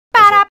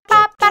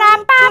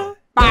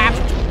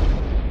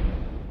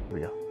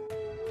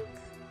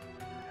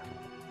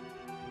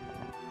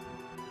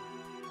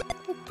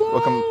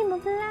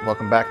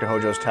Welcome back to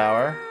Hojo's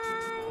Tower.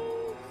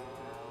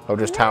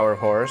 Hojo's Tower of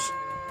Horrors.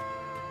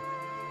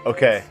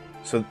 Okay,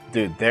 so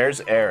dude, there's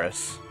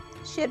Eris.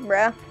 Shit,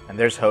 bruh. And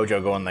there's Hojo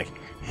going like,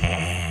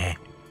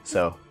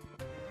 so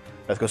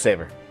let's go save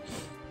her.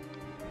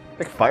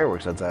 Like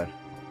fireworks outside.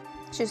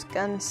 It's just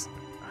guns.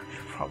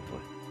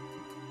 Probably.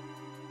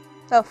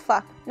 Oh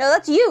fuck. No,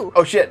 that's you.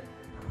 Oh shit.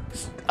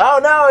 Oh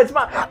no, it's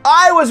my.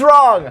 I was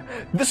wrong.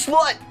 The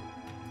slut.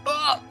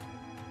 Ugh.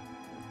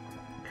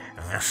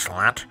 The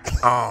slut?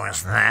 Oh,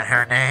 is that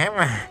her name?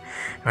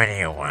 What do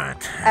you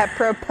want?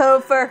 Apropos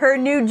for her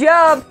new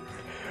job.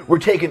 We're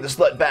taking the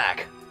slut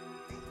back.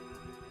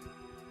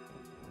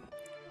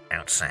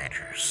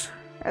 Outsiders.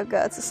 Oh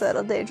god, it's a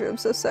subtle danger. I'm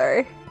so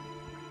sorry.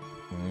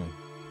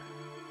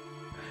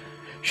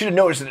 Should have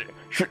noticed it.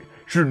 Should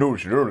have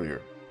noticed it earlier.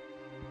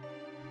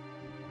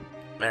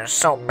 There's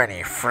so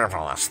many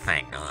frivolous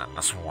things in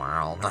this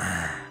world.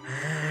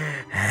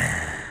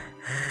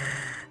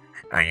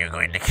 Are you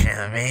going to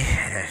kill me?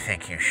 I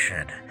think you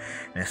should.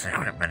 This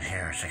equipment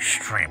here is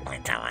extremely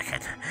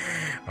delicate.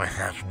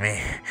 Without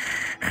me,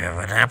 who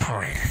would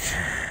operate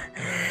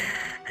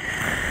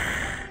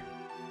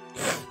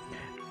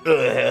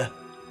it?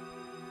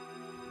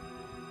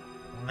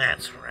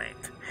 That's right.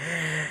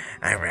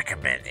 I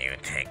recommend you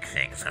take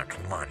things out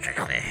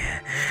logically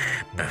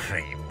before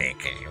you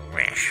make any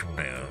rash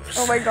moves.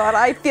 Oh my god,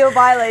 I feel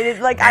violated.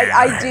 Like,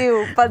 I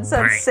do, but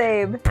so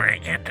same.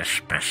 Bring in the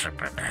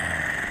specimen.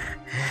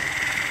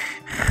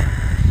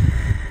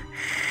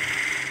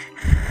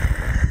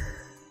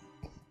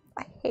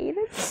 I hate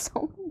it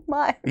so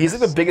much. He's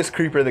like the biggest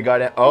creeper of the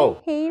goddamn. Oh.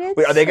 I hate it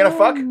wait, are they gonna so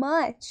fuck?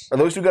 much. Are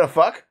those two gonna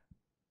fuck?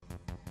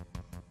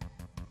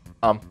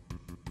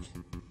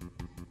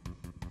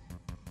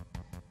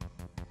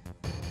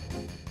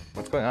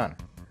 What's going on?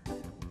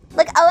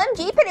 Like,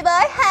 OMG, pretty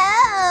boy,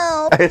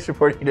 help! I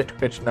support you to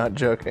Twitch, not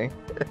joking.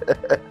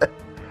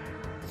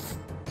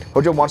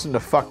 Hojo wants him to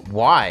fuck.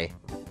 Why?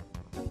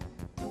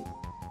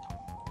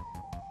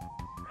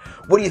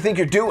 What do you think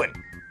you're doing?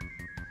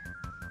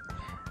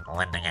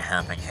 Lending a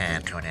helping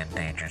hand to an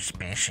endangered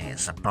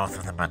species, and both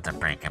of them are to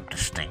break up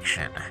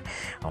distinction.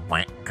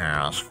 White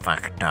girls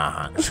fuck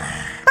dogs.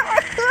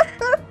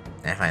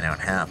 If I don't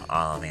help,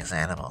 all of these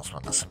animals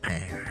will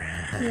disappear.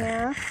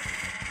 Yeah.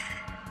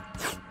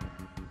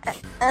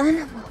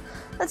 Animal.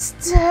 That's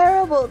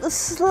terrible. The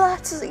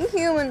slut is a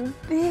human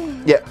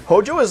being. Yeah,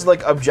 Hojo is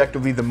like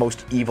objectively the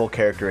most evil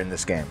character in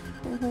this game.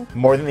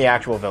 More than the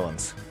actual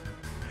villains.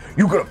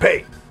 You gonna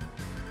pay?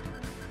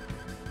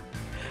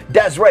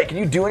 That's right, can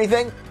you do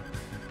anything?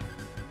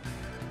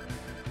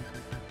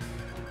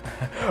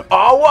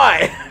 Oh,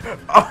 why?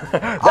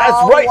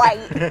 That's right.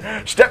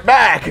 White. Step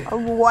back.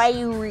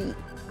 Wiry.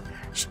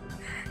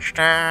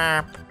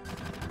 Stop!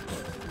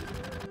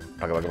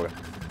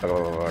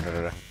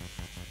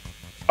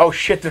 Oh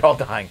shit, they're all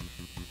dying.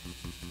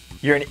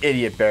 You're an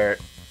idiot,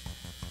 Barrett.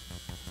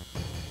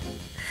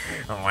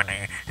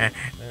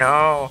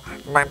 No,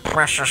 my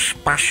precious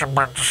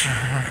specimens.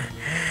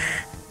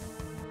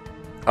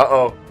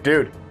 Uh-oh,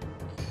 dude.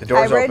 The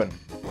door's Hybrid. open.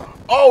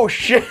 Oh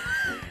shit!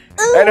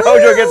 And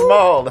Hojo gets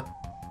mauled.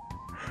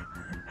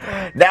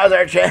 Now's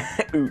our chance.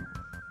 Ooh,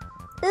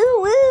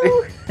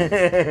 woo.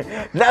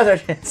 Now's our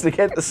chance to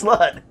get the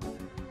slut.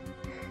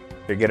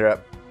 Here, get her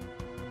up.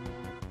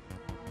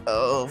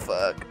 Oh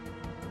fuck.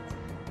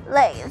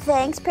 Like,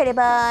 thanks, pretty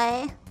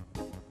boy.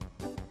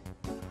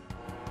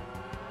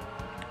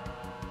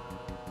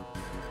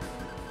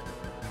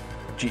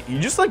 Gee, you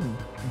just like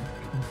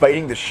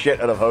biting the shit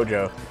out of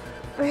Hojo.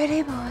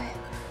 Pretty boy,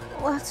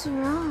 what's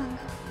wrong?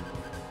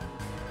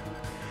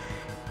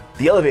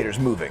 The elevator's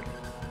moving.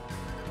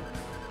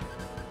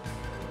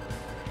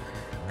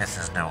 This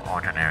is no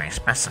ordinary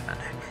specimen.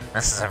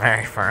 This is a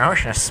very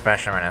ferocious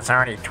specimen. It's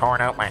already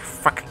torn out my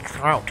fucking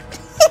throat.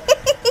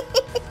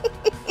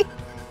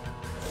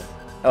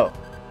 Oh,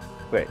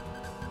 wait.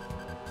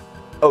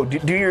 Oh,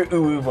 do your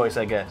ooh voice,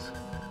 I guess.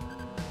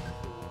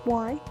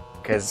 Why?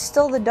 Because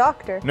Still the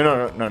doctor.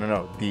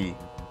 no. The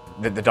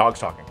dog's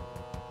talking.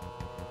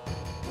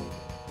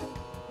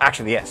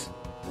 Actually, yes.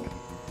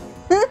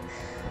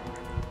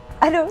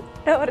 I don't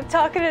know how to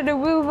talk in a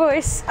woo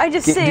voice. I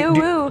just say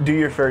woo. Do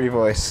your furry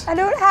voice. I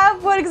don't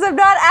have one because I'm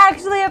not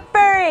actually a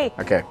furry.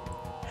 Okay.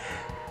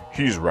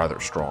 He's rather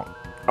strong.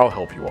 I'll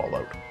help you all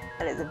out.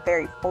 That is a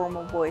very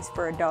formal voice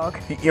for a dog.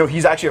 You know,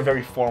 he's actually a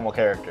very formal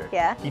character.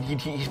 Yeah?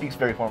 He speaks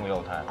very formally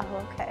all the time. Oh,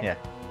 okay. Yeah.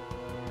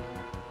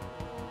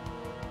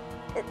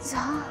 It's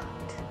hot.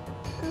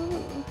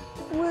 Ooh.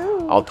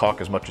 Woo. I'll talk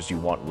as much as you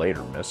want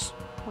later, miss.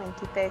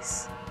 Winky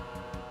face.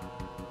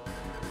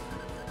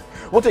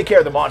 We'll take care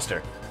of the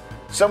monster.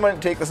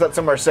 Someone take this out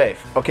somewhere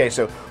safe. Okay,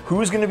 so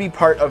who's going to be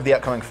part of the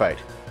upcoming fight?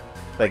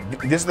 Like,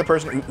 this is the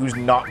person who's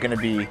not going to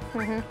be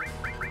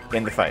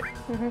in the fight.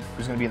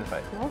 Who's going to be in the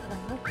fight?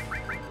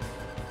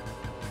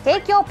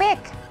 Take your pick.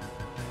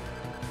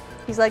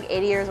 He's like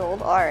 80 years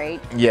old. All right.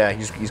 Yeah,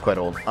 he's quite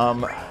old. I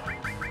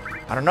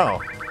don't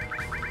know.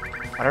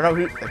 I don't know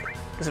who. Like, I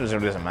guess it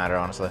doesn't matter,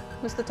 honestly.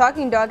 Was the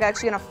talking dog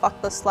actually gonna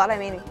fuck the slut? I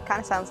mean, it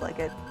kind of sounds like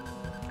it.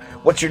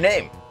 What's your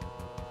name?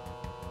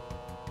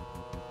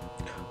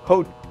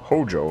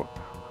 Hojo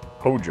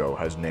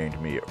has named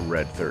me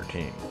Red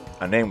 13,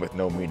 a name with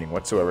no meaning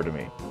whatsoever to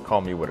me. Call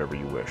me whatever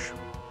you wish.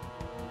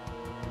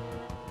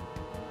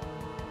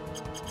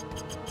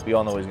 We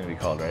all know what he's gonna be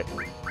called, right?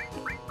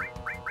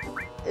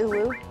 Ooh,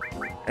 ooh.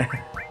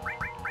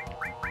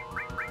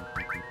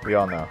 We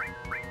all know.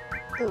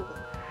 Ooh.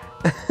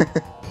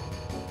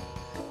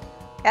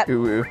 Yep.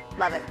 Ooh, ooh.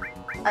 Love it.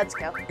 Let's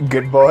go.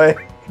 Good boy.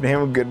 Name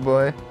him Good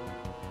Boy.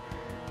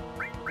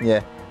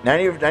 Yeah.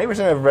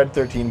 90% of Red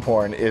 13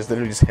 porn is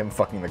literally just him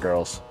fucking the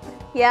girls.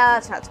 Yeah,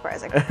 that's not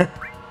surprising.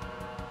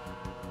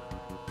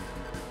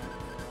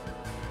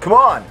 Come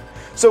on!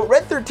 So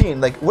Red 13,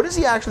 like, what is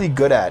he actually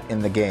good at in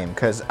the game?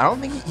 Because I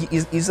don't think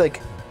he's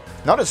like,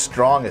 not as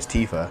strong as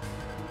Tifa.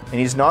 And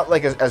he's not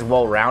like as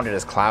well-rounded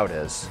as Cloud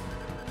is.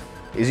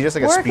 Is he just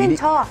like a speedy?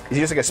 Talk. Is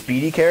he just like a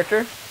speedy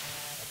character?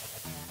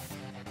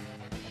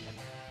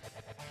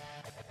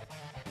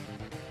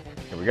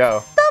 Here we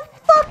go. The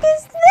fuck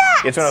is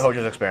that? It's one of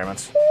Hojo's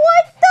experiments.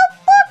 What the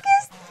fuck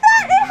is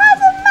that? It has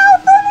a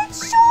mouth on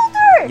its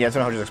shoulder. Yeah, it's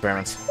one of Hojo's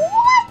experiments.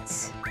 What?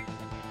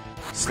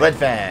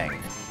 Sledfang.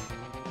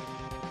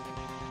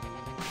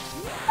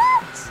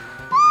 What?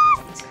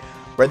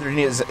 Red 13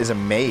 is a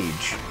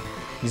mage.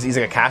 He's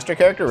like a caster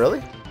character,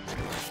 really?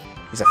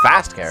 He's a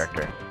fast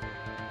character.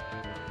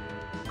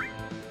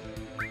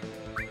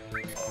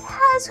 It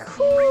has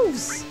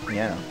hooves.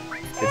 Yeah.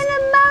 And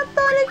a mouth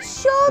on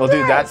its shoulder. Well,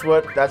 dude, that's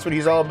what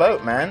he's all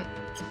about, man.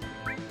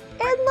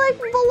 And like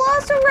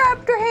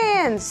velociraptor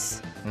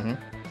hands. Mm-hmm.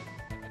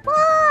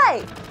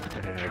 Why?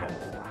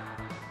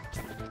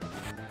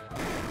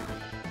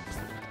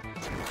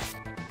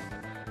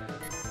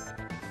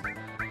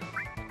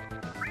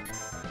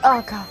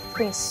 Oh god, this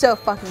thing is so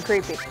fucking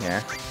creepy.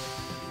 Yeah.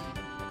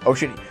 Oh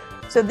shit.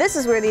 So this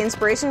is where the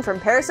inspiration from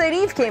Parasite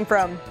Eve came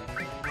from.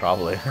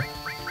 Probably.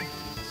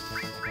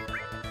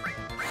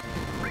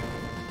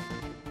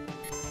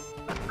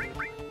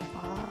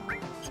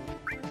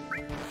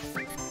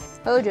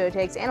 Hojo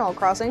takes Animal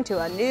Crossing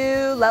to a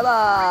new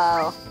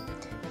level.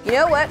 You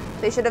know what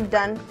they should have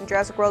done in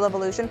Jurassic World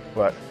Evolution?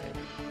 What?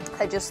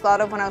 I just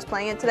thought of when I was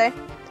playing it today.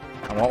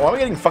 Why am I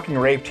getting fucking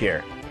raped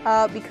here?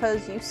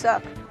 Because you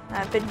suck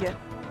at video.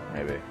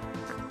 Maybe.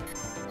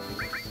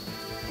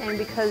 And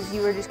because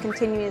you were just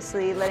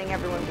continuously letting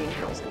everyone be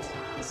poisoned.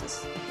 This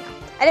is,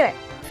 Anyway,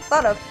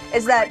 thought of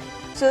is that,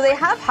 so they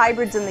have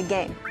hybrids in the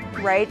game,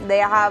 right? They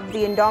have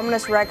the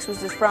Indominus Rex,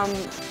 which is from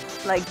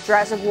like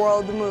Jurassic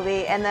World, the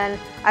movie, and then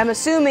I'm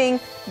assuming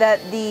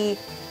that the,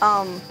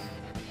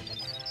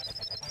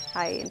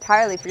 I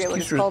entirely forget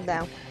what it's called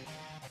now.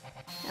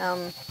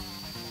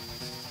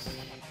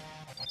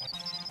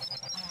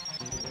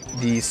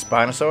 The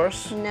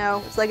Spinosaurus?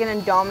 No, it's like an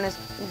Indominus,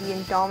 the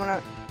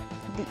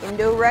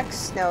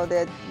Indorex? No,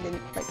 the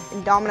like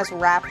Indominus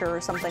Raptor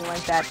or something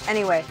like that.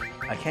 Anyway.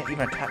 I can't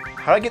even attack.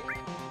 How do I get?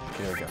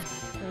 Okay, there we go.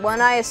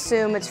 One I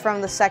assume it's from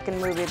the second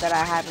movie that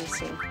I haven't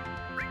seen.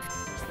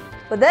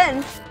 But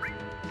then,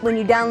 when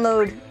you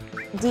download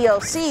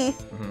DLC,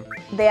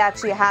 they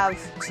actually have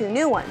 2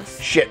 new ones.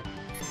 Shit.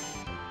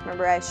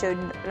 Remember I showed,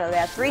 no, they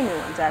have 3 new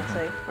ones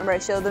actually. Remember I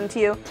showed them to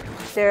you?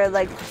 They're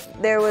like,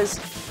 there was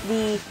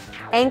the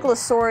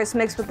Ankylosaurus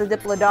mixed with the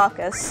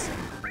Diplodocus.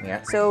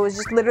 Yeah. So it was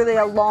just literally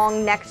a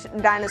long-necked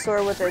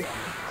dinosaur with a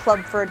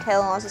club for a tail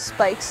and lots of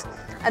spikes.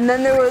 And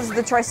then there was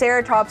the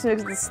Triceratops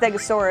mixed with the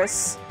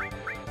Stegosaurus.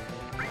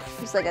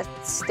 It was like a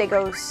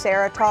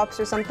Stegoceratops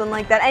or something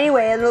like that.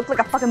 Anyway, it looked like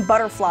a fucking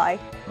butterfly.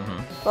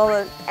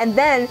 Well, and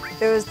then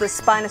there was the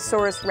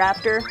Spinosaurus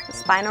raptor, the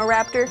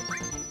Spinoraptor.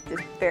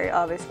 It's very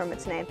obvious from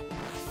its name.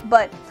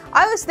 But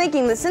I was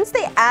thinking that since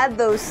they add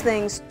those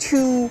things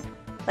to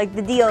like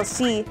the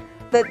DLC,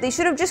 that they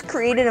should have just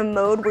created a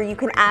mode where you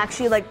can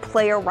actually like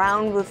play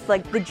around with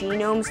like the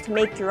genomes to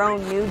make your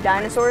own new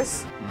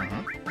dinosaurs.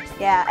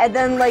 Yeah, and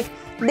then like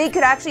they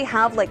could actually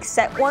have like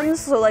set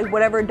ones, so like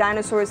whatever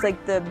dinosaurs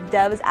like the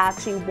devs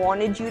actually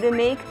wanted you to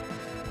make.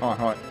 Hold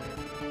on.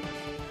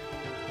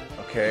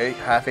 Okay,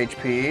 half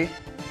HP.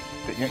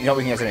 You know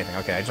we can use anything.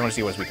 Okay, I just want to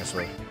see what his weakness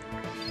was.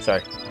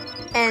 Sorry.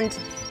 And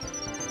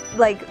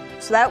like,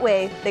 so that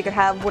way they could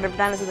have whatever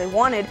dinosaur they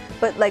wanted,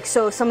 but like,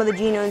 so some of the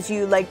genomes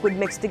you like would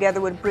mix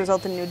together would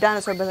result in a new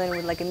dinosaur, but then it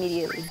would like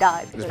immediately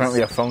die. There's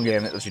apparently a phone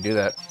game that lets you do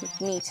that.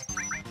 Neat.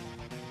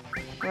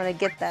 I'm gonna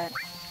get that.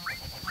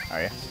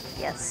 Are you?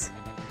 Yes.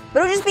 But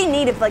it would just be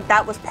neat if like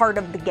that was part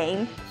of the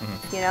game,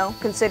 you know,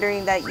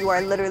 considering that you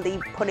are literally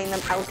putting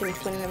them out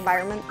into an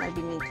environment. That'd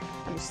be neat.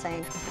 I'm just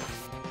saying.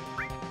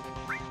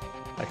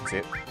 I can see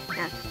it.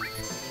 Yeah.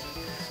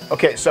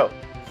 Okay, so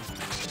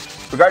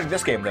regarding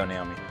this game though,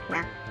 Naomi.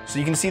 Yeah. So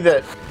you can see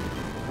that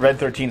Red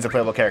 13's a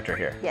playable character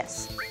here.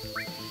 Yes.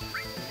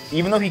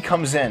 Even though he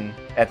comes in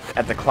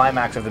at the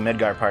climax of the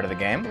Midgar part of the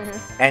game,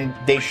 and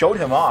they showed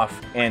him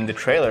off in the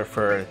trailer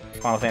for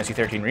Final Fantasy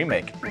 13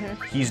 Remake,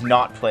 he's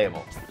not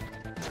playable.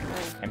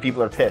 And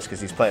people are pissed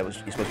because he's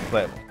supposed to be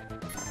playable.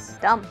 That's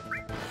dumb.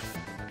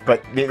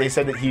 But they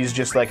said that he's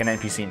just like an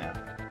NPC now.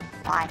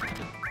 Why?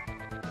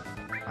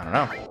 I don't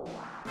know.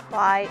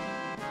 Why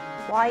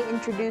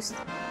introduce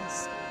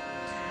this?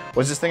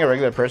 Was this thing a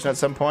regular person at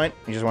some point?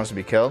 He just wants to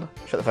be killed?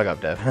 Shut the fuck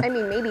up, Dev. I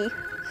mean, maybe.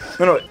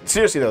 No,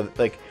 seriously though,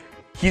 like,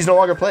 he's no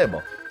longer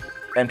playable.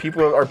 And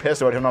people are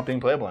pissed about him not being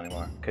playable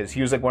anymore. Because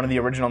he was like one of the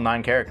original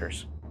 9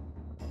 characters.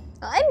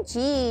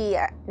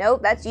 OMG.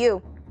 Nope, that's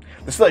you.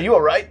 This is you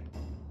alright?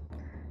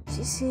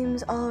 She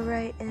seems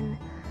alright in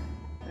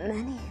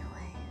many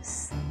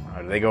ways.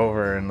 Do they go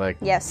over and like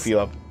feel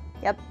up?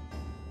 Yep.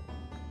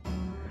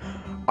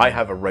 I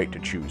have a right to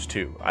choose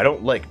too. I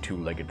don't like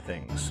 2-legged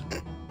things.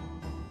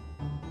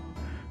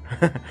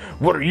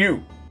 What are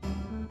you?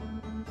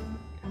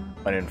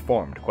 An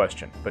informed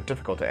question, but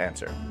difficult to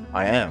answer.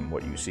 I am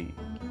what you see.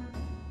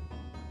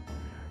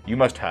 You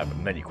must have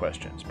many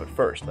questions, but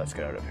first, let's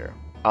get out of here.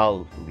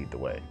 I'll lead the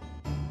way.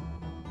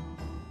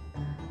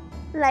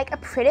 Like a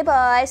pretty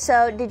boy,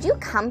 so did you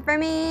come for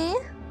me?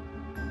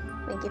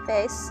 Winky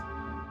face.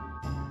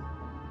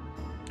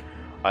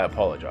 I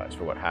apologize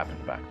for what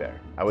happened back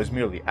there. I was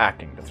merely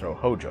acting to throw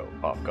Hojo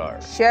off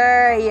guard.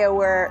 Sure you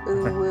were,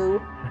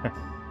 ooh-woo.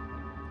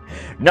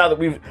 Now that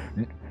we've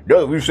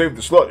saved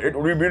the slut, it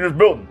will be in this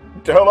building.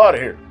 Get the hell out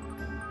of here.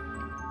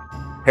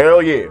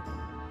 Hell yeah.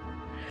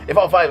 If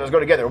all 5 of us go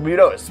together, we'll be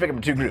noticed. Split up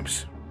into 2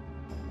 groups.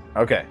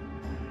 Okay.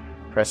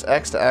 Press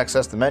X to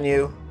access the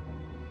menu.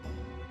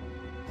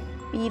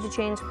 B to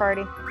change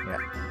party. Yeah.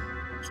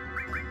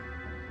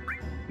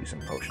 Use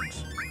some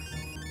potions.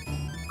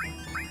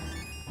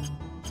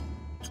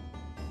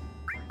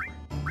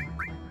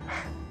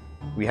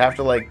 We have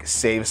to, like,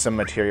 save some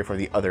materia for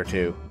the other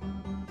 2,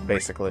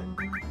 basically.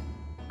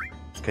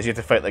 Because you have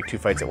to fight, like, 2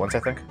 fights at once, I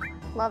think.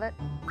 Love it.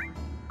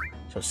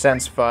 So,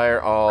 sense,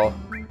 fire, all.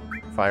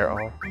 Fire,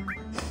 all.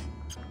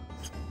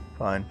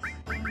 Fine.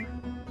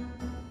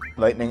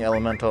 Lightning,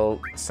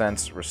 elemental,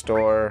 sense,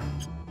 restore.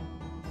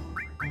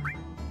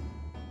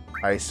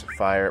 Ice,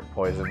 fire,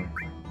 poison,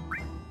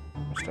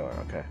 restore,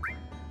 okay.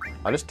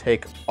 I'll just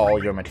take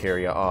all your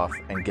materia off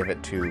and give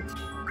it to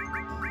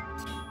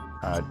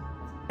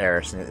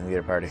Eris in the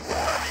other party.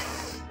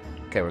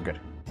 Okay, we're good.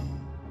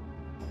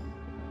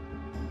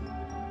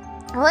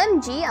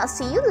 OMG, I'll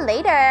see you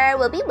later.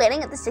 We'll be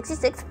waiting at the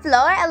 66th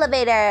floor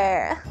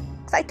elevator.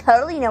 Because I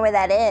totally know where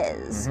that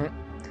is. Mm-hmm.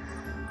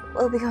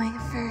 We'll be going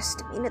first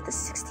to meet at the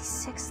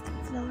 66th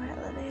floor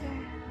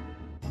elevator.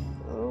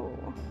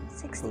 Ooh,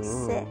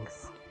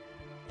 66.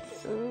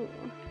 Ooh,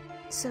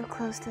 so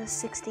close to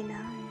 69.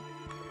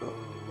 Ooh.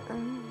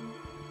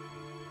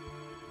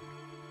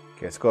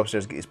 Okay, let's go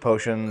upstairs, get these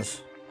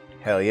potions.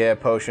 Hell yeah,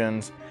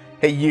 potions.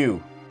 Hey,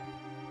 you!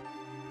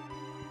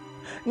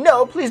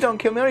 No, please don't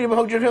kill me. I don't even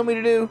know what you told me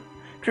to do.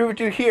 Prove it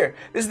to here.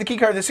 This is the key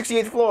card to the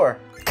 68th floor.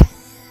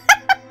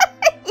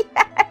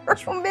 Yeah,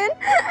 Roman.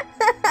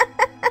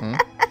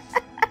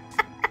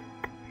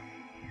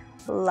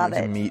 Love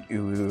it. To meet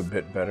Ulu a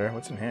bit better.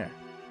 What's in here?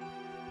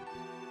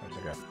 Where's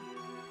it go?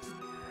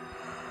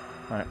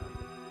 Alright.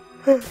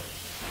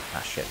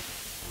 Ah, shit.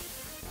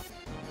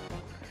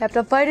 Have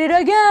to fight it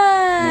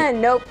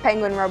again! Nope,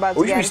 penguin robots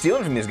We should again. be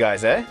stealing from these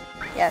guys, eh?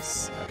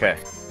 Yes. Okay.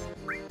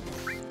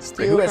 Steal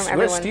Wait, from who has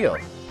everyone. steel?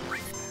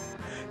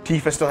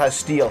 Tifa still has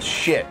steel.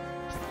 Shit.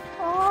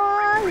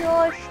 Oh,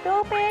 you're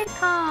stupid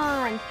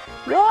con.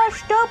 You're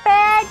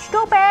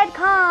stupid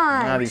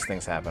con. Now these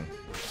things happen.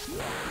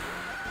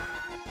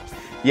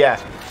 Yeah,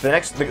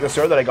 the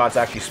sword that I got is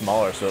actually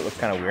smaller, so it looks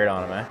kind of weird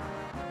on him, eh?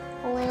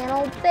 A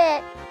little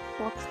bit.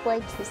 Looks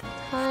like his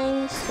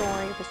tiny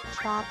sword was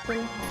chopped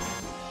in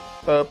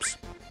half. Oops.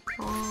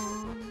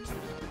 Aww.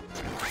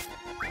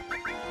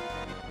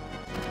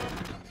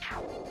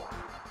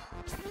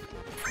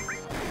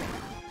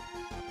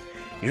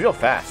 He's real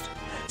fast.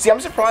 See, I'm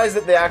surprised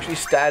that they actually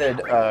statted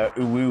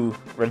Uwu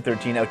Red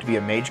 13 out to be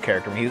a mage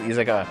character. He's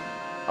like a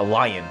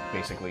lion,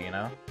 basically, you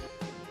know?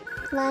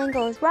 Line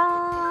goes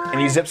wrong. And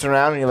he zips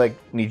around and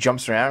he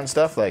jumps around and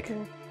stuff. Like,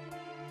 okay,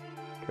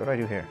 what do I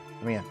do here?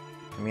 Let me in.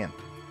 Let me in.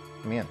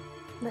 Let me in.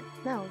 But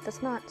no,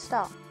 that's not.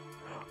 Stop.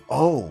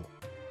 Oh.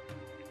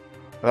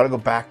 I gotta go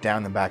back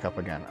down, then back up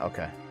again.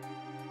 Okay.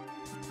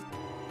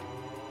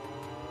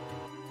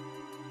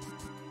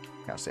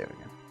 Now save it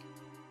again.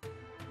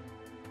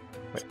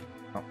 Wait.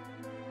 Oh.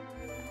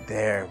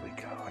 There we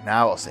go.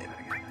 Now I'll save it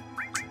again.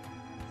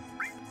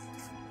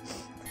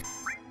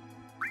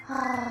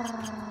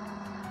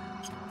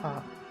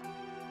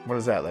 What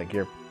is that? Like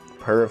your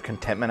purr of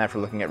contentment after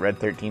looking at Red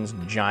 13's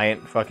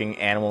giant fucking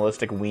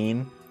animalistic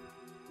ween?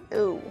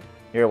 Ooh.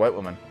 You're a white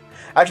woman.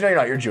 Actually, no, you're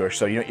not. You're Jewish,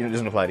 so it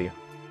doesn't apply to you.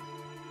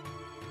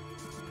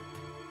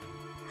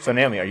 So,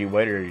 Naomi, are you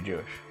white or are you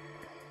Jewish?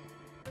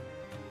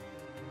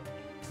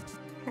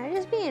 Can I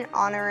just be an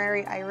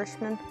honorary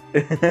Irishman?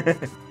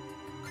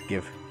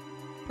 Give.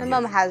 My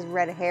mom has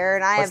red hair,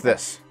 and I What's have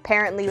this?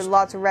 apparently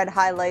lots of red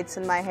highlights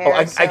in my hair. Oh,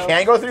 I so...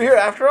 can't go through here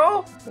after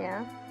all?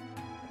 Yeah.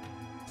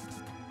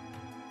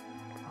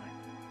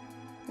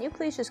 Can you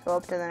please just go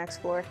up to the next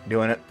floor?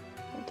 Doing it.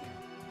 Thank you.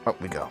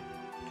 Up we go.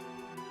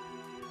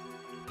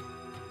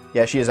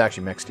 Yeah, she is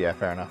actually mixed. Yeah,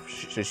 fair enough.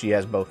 She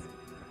has both.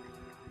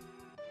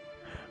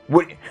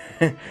 What?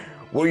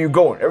 Where are you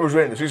going? Everyone's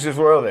waiting. The 66th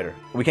floor elevator.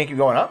 We can't keep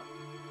going up?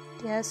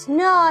 Guess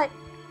not.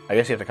 I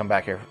guess you have to come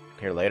back here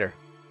later.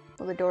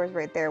 Well, the door's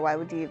right there. Why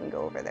would you even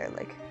go over there?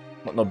 Like,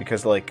 Well, no,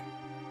 because like,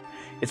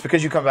 it's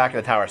because you come back to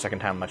the tower a second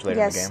time much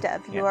later in the game. yes,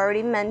 Steph, you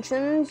already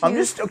mentioned. I'm you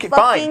just okay.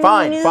 fucking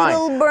Fine.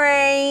 Noodle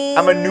brain.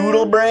 I'm a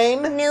noodle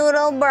brain.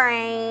 Noodle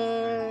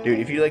brain. Dude,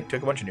 if you like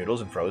took a bunch of noodles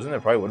and frozen,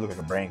 it probably would look like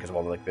a brain because of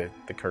all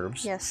the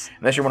curves. Yes.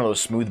 Unless you're one of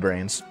those smooth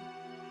brains.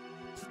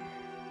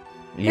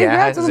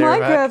 Congrats on the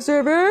Minecraft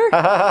server. I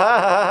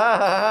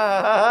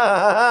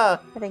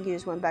I think you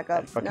just went back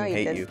up. fucking No, you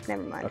hate didn't. you.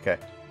 Never mind. Okay.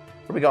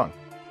 Where are we going?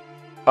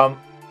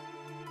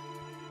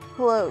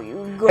 Hello,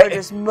 you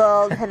gorgeous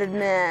bald-headed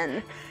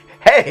man.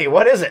 Hey,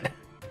 what is it?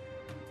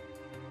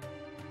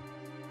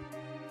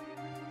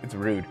 It's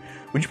rude.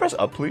 Would you press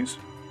up, please?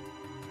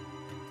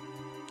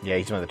 Yeah,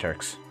 he's one of the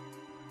Turks.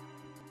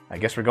 I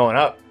guess we're going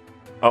up.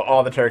 Oh,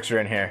 all the Turks are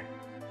in here.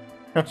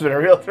 It's been a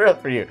real thrill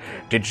for you.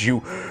 Did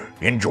you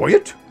enjoy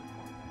it?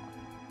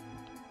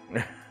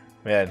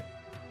 Man,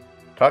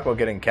 talk about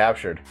getting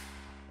captured.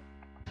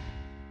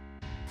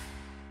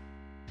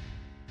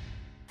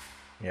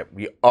 Yep,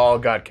 we all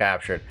got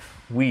captured.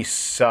 We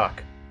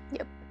suck.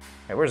 Yep.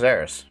 Hey, where's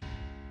Eris?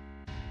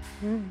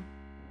 I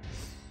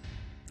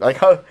like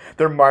how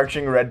they're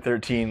marching Red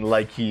 13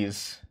 like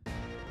he's...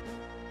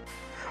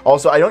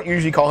 Also, I don't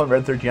usually call him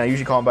Red 13. I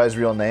usually call him by his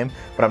real name,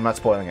 but I'm not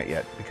spoiling it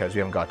yet because we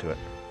haven't got to it.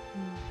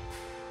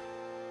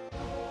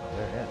 Oh,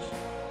 there it is.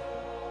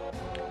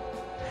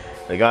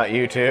 They got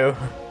you too.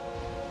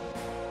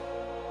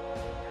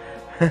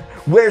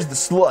 Where's the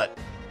slut?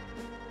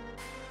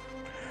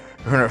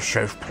 In a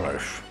safe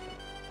place.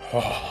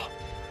 Oh,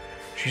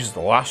 she's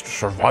the last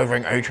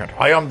surviving agent.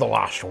 I am the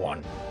last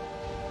one.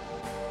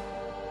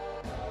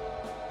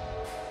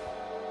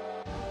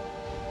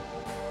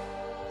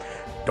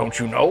 Don't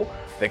you know?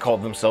 They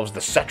called themselves the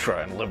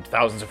Cetra and lived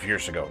thousands of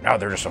years ago. Now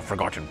they're just a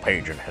forgotten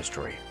page in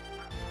history.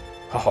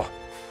 Oh.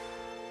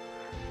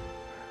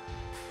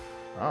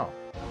 Oh.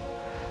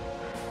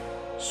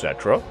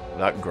 Cetra?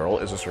 That girl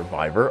is a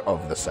survivor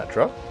of the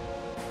Cetra?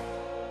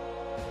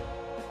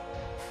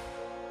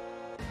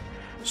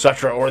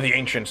 Cetra or the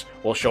Ancients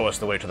will show us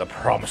the way to the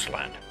Promised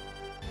Land.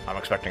 I'm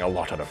expecting a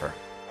lot out of her.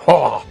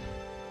 Oh.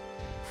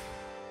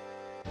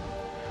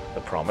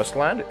 The Promised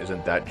Land?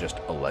 Isn't that just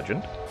a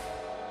legend?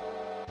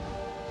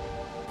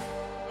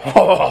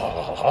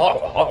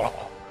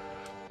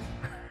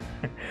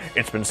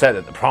 It's been said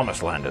that the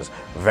Promised Land is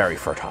very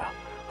fertile.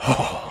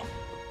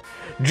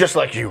 Just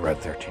like you, Red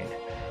 13.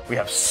 We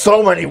have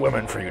so many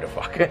women for you to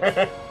fuck.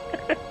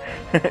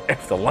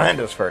 If the land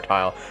is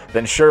fertile,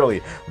 then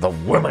surely the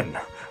women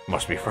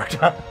must be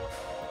fertile.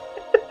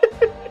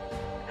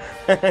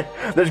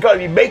 There's gotta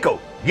be Mako.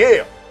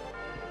 Yeah!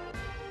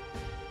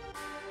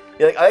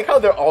 Yeah, like, I like how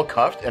they're all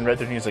cuffed and Red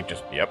 13 is like,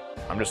 yep,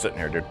 I'm just sitting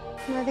here, dude.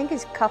 I think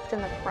he's cuffed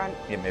in the front.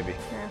 Yeah, maybe.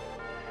 Yeah.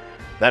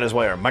 That is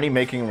why our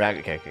money-making rag...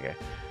 Okay. The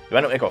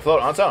Venom Mako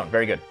float on its own.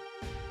 Very good.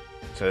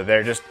 So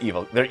they're just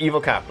evil. They're evil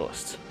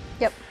capitalists.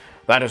 Yep.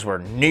 That is where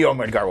Neo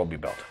Midgar will be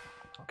built.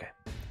 Okay.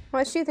 How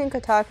much do you think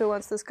Kotaku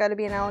wants this guy to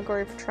be an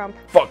allegory for Trump?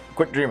 Fuck,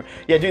 quit dreaming.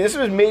 Yeah, dude, this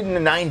was made in the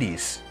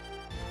 90s.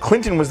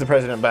 Clinton was the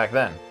president back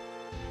then.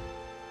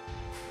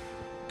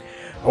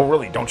 Oh,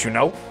 really? Don't you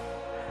know?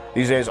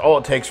 These days, all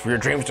it takes for your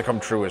dreams to come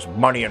true is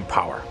money and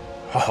power.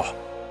 Oh.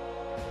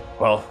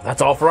 Well,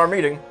 that's all for our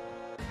meeting.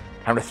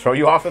 Time to throw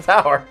you off the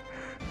tower.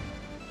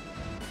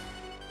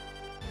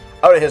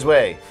 Out of his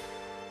way.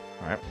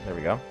 Alright, there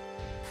we go.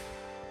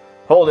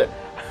 Hold it.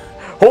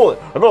 Hold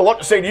it. I've got a lot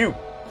to say to you.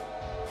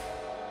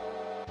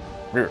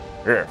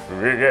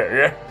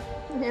 Yeah.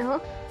 Yeah.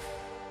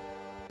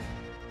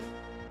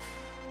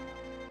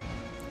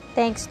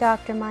 Thanks,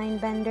 Dr.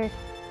 Mindbender.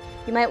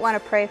 You might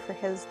want to pray for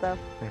his, though.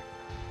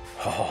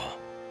 Oh.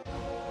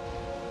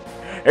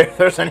 If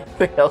there's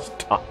anything else,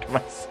 talk to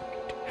my son.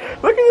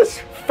 Look at this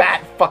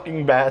fat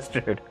fucking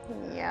bastard.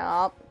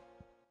 Yup.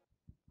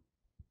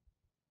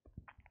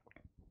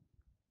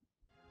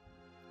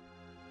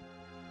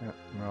 Yep,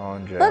 we're all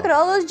in jail. Look at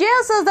all those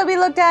jail cells that we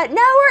looked at.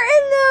 Now we're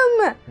in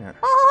them. Yeah.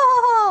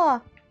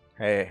 Oh.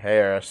 Hey,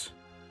 Eris.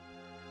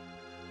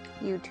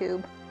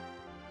 YouTube.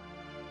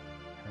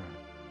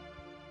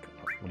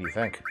 What do you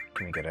think?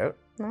 Can we get out?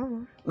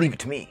 No. Leave it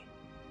to me.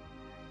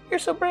 You're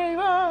so brave.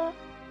 Ah.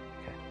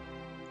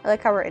 I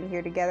like how we're in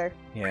here together.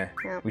 Yeah.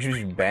 Yeah. We should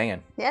be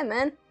banging. Yeah,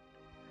 man.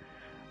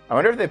 I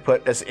wonder if they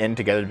put us in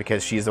together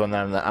because she's the one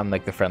that I'm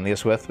like the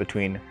friendliest with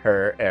between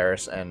her,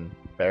 Eris, and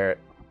Barrett.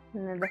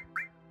 Remember.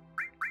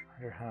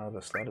 I wonder how the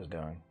slut is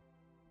doing.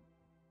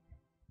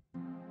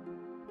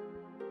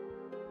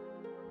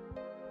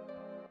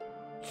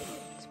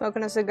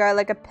 Smoking a cigar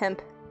like a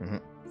pimp. Mm-hmm.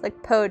 It's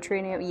like poetry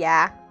in it.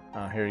 Yeah.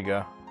 Oh, here you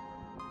go.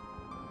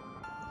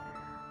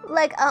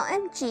 Like,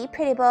 OMG,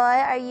 pretty boy,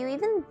 are you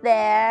even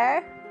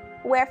there?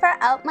 Wherefore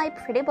out, my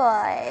pretty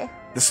boy?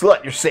 The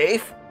slut, you're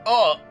safe?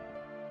 Oh!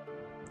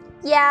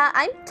 Yeah,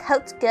 I'm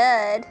totes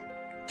good.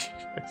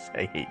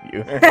 I hate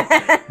you.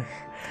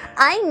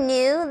 I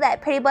knew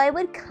that pretty boy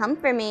would come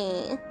for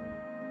me.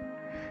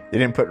 They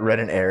didn't put Red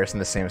and Eris in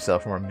the same cell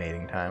for more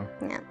mating time.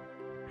 Yeah.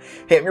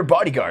 Hey, I'm your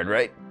bodyguard,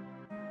 right?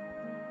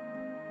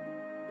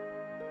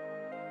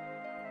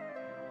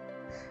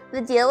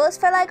 The deal was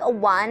for like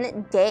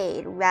one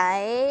date,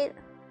 right?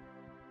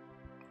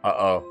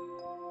 Uh-oh.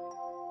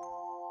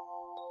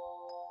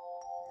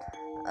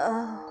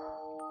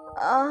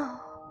 Oh,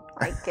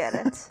 I get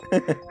it.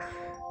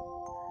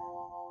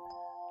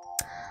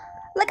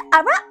 Like,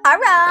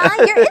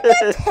 you're in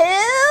there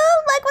too?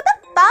 Like, what the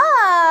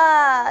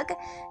fuck?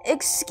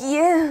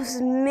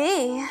 Excuse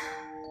me. You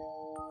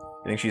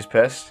think she's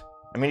pissed?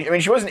 I mean,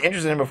 she wasn't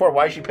interested in him before.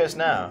 Why is she pissed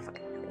now?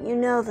 You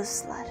know the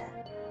slut.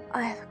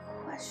 I have a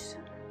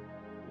question.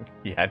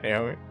 Yeah,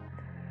 Naomi.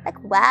 Like,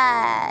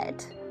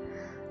 what?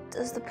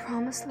 Does the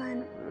promised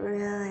land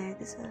really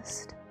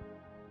exist?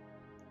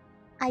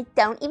 I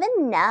don't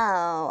even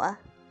know.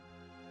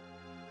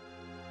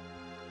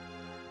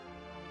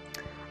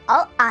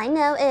 All I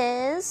know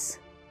is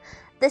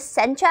the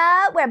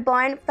Sentra were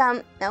born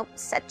from,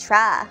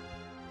 Cetra.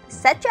 The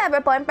Cetra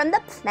were born from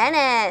the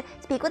planet.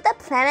 Speak with the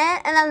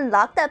planet and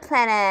unlock the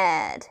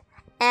planet.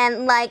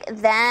 And like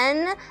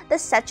then the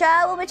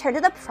Cetra will return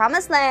to the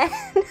promised land.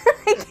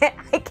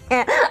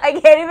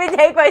 I can't even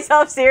take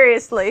myself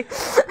seriously.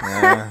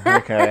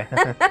 Okay.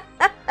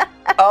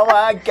 Oh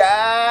my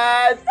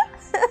god.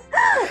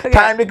 Okay.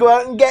 Time to go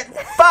out and get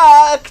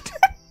fucked.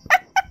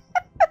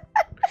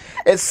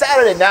 It's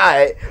Saturday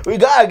night. We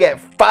gotta get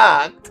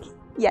fucked.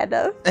 Yeah,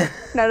 no.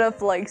 Not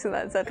enough likes in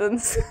that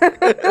sentence.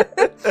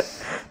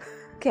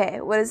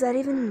 Okay, what does that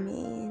even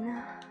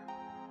mean?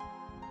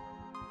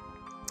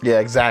 Yeah,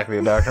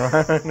 exactly, Dr.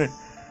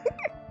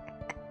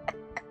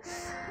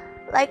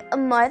 Like,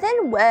 more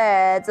than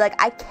words.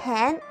 Like, I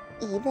can't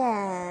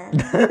even.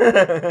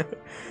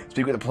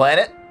 Speak with the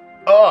planet?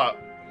 Oh.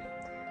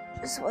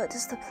 Just what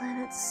does the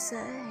planet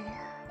say?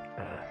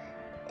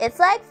 It's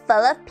like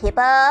full of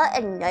people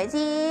and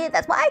noisy.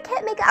 That's why I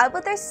can't make out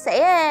what they're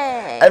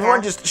saying.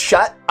 Everyone just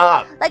shut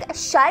up. Like,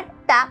 shut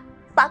the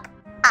fuck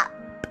up.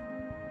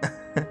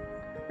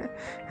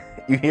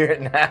 You hear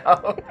it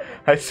now?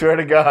 I swear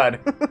to God.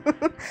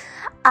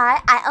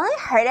 I only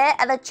heard it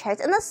at the church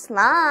in the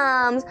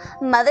slums.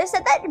 Mother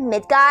said that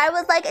Midgar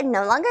was like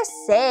no longer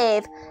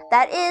safe.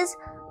 That is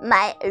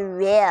my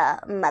real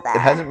mother. It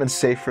hasn't been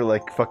safe for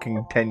like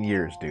fucking 10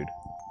 years, dude.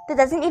 That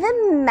doesn't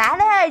even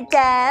matter,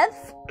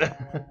 Dev.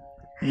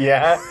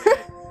 Yeah?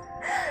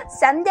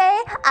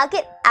 Someday, I'll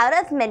get out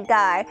of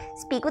Midgar,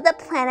 speak with the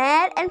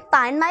planet, and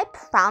find my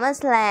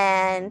promised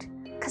land.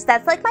 Because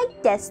that's like my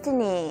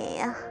destiny.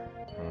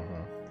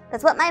 Mm-hmm.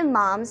 That's what my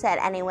mom said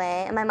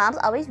anyway, and my mom's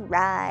always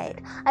right.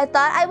 I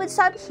thought I would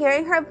stop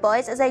hearing her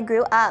voice as I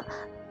grew up,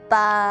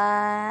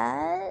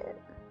 but...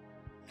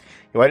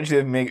 Why didn't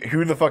you make...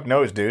 Who the fuck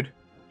knows, dude?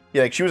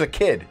 Yeah, like, she was a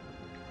kid.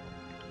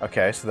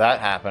 Okay, so that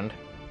happened.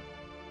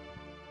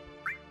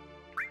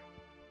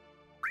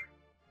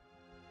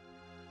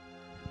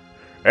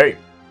 Hey!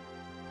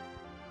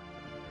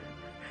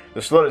 The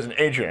slut is an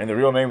ancient, and the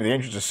real name of the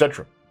ancients is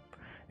Cetra.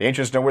 The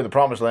ancients know where the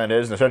promised land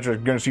is, and the Cetra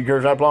is gonna secure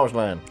that promised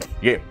land.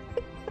 Yeah.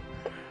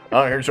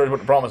 I don't hear stories about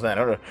the promised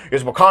land.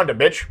 It's Wakanda,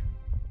 bitch!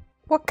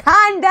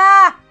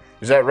 Wakanda!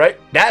 Is that right?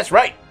 That's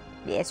right!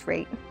 Yes,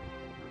 right.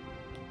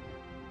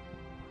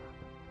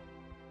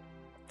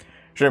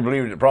 Shouldn't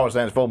believe the promised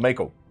land is full of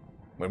Mako.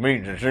 Which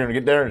means they're gonna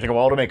get there and take them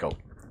all to Mako.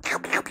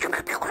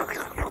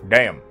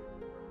 Damn.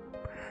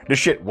 This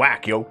shit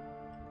whack, yo.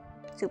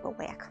 Super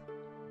whack.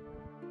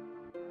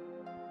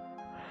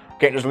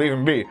 Can't just leave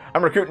him be.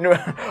 I'm recruiting new...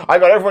 I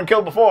got everyone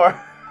killed before.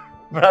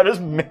 But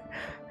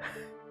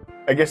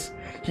I guess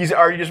he's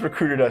already just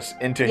recruited us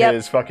into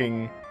his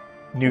fucking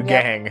new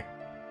gang.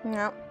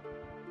 Yep.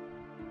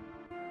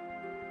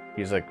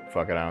 He's like,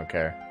 fuck it, I don't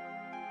care.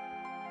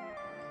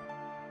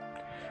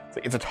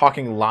 It's a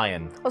talking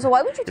lion. Oh, so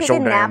why would you take so a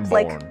nap, damn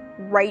like,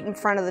 boring. right in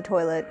front of the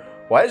toilet?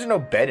 Why is there no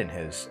bed in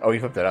his? Oh, he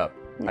flipped it up.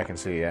 No. I can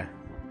see, yeah.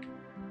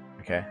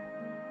 Okay.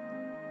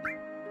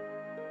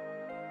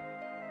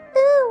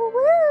 Ooh,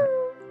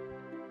 woo.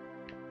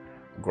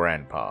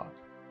 Grandpa.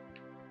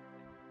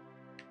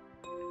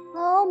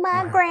 Oh,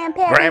 my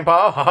grandpappy.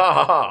 Grandpa? Ha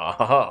ha ha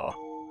ha ha.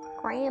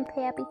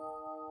 Grandpappy.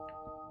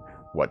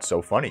 What's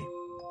so funny?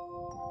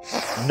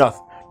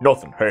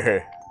 Nothing. Hey,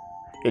 hey.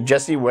 Yeah,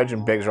 Jesse, Wedge,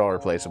 and Biggs are all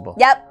replaceable.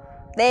 Yep.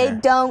 They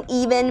don't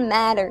even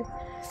matter.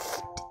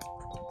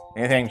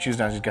 Anything choose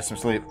now, just get some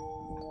sleep.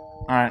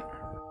 Alright.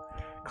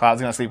 Cloud's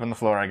gonna sleep on the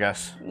floor, I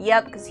guess.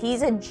 Yep, because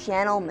he's a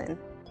gentleman.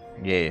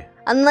 Yeah.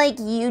 Unlike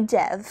you,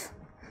 Dev.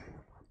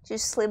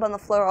 Just sleep on the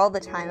floor all the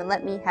time and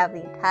let me have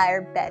the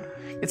entire bed.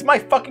 It's my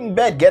fucking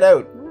bed, get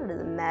out! It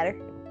doesn't matter.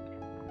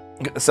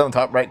 Get this on the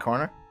top right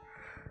corner.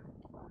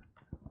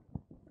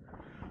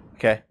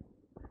 Okay.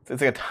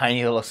 It's like a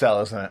tiny little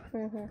cell, isn't it?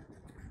 Mm-hmm.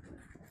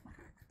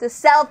 The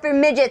cell for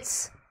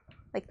midgets.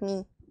 Like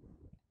me.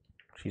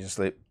 She's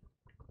asleep.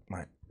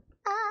 Right.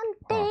 I'm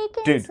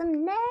taking dude.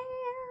 some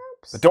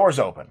naps. The door's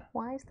open.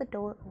 Why is the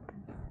door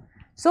open?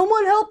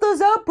 Someone help us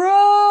out,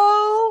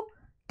 bro!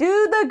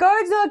 Dude, the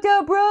guard's knocked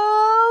out,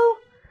 bro!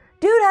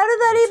 Dude, how did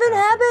that even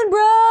happen,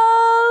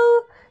 bro?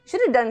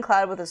 Should have done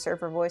Cloud with a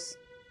surfer voice.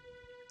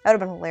 That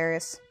would have been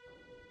hilarious.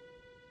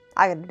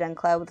 I could have done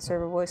Cloud with a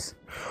surfer voice.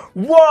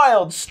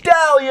 Wild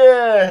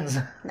stallions!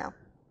 No.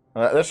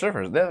 They're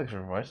surfers. They have a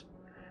surfer voice.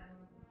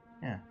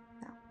 Yeah.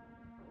 No.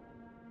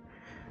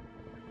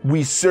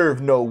 We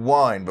serve no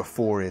wine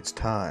before it's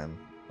time.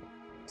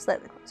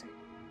 Slightly closer.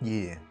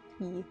 Yeah.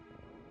 Yeah.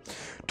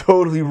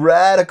 Totally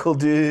radical,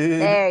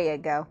 dude. There you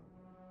go.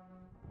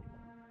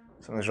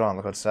 Something's wrong.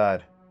 Look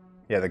outside.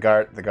 Yeah, the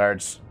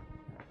guards.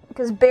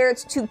 Because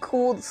Barrett's too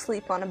cool to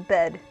sleep on a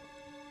bed.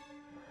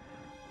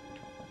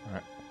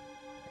 Alright.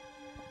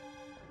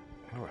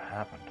 I wonder what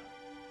happened.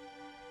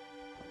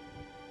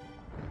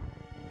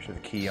 Show the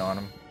key on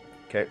him.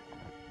 Okay.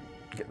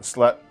 Get the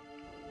slut.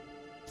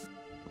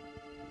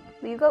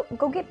 Will you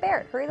go get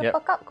Barrett? Hurry the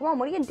fuck up. Come on,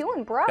 what are you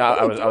doing, bro?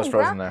 I was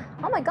frozen there.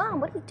 Oh my god,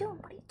 what are you doing?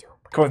 What are you doing?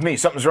 Come with me.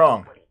 Something's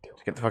wrong. What are you doing?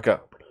 Just get the fuck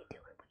up. What are you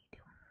doing? What are you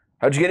doing?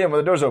 How'd you get in when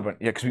the door's open?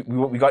 Yeah, because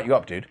we got you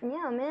up, dude.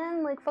 Yeah,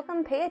 man, like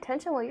fucking pay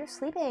attention while you're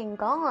sleeping.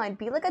 God,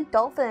 be like a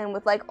dolphin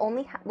with like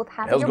only with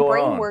half of your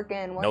brain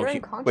working while you're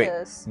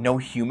unconscious. Wait, no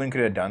human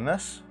could have done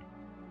this?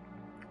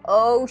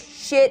 Oh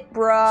shit,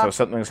 bruh. So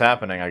something's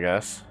happening, I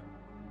guess.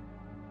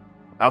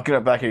 I'll get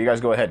up back here. You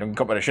guys go ahead and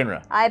come by the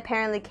Shinra. I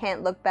apparently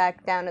can't look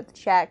back down at the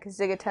chat because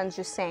Zigaton's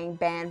just saying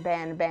ban,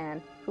 ban,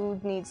 ban.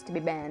 Who needs to be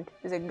banned?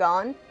 Is it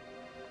gone?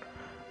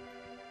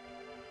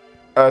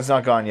 It's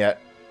not gone yet.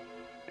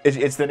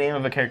 It's the name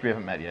of a character we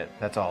haven't met yet.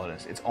 That's all it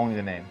is. It's only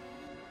the name.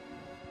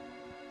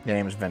 The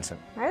name is Vincent.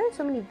 Why are there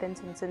so many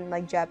Vincents in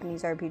like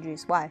Japanese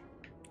RPGs? Why?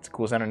 It's a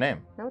cool center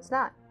name. No, it's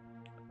not.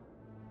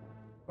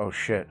 Oh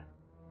shit.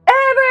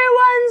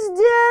 Everyone's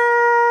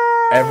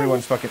dead!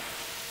 Everyone's fucking...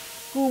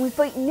 Who are we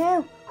fighting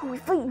now? Who are we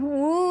fighting?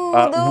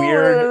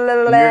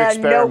 Weird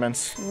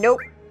experiments. Nope.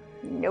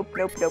 Nope,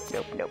 nope, nope,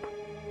 nope, nope.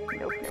 Nope, nope,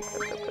 nope,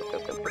 nope, nope,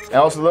 nope, nope. And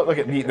also look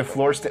at the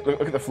floor.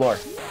 Look at the floor.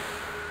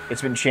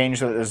 It's been changed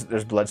so that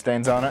there's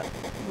bloodstains on it.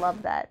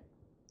 Love that.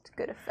 It's a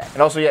good effect.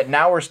 And also, yeah,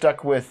 now we're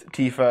stuck with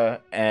Tifa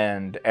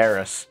and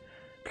Eris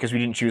because we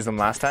didn't choose them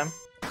last time.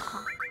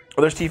 Oh,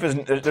 there's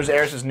there's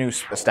Eris's new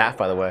staff,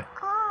 by the way.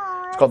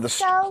 Oh, it's called the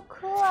so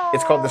cool.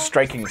 It's called the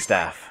striking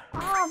staff.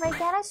 Oh, we're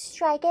gonna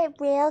strike it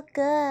real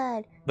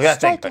good. Look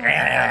at that thing.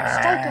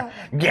 Strike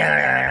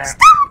it.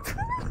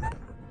 Stop!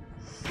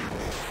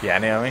 Yeah,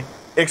 Naomi.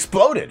 It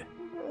exploded.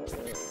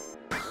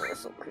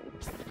 So creepy.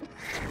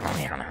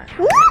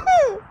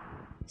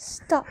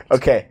 Stop.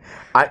 Okay.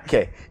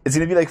 Okay. It's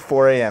gonna be like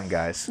 4 a.m.,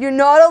 guys. You're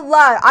not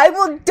allowed. I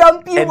will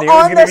dump you And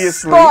on the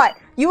spot.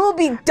 You will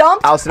be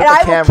dumped, I'll set and up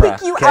I a will camera,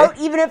 kick you okay? out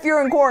even if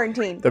you're in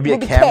quarantine. There'll be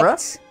You'll a camera.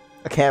 kicked.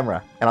 A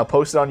camera, and I'll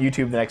post it on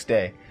YouTube the next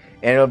day,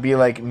 and it'll be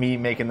like me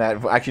making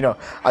that. Actually, no,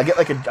 I'll get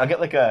like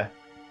a.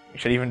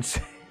 Should I even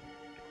say?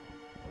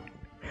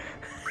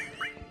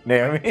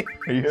 Naomi,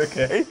 are you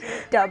okay?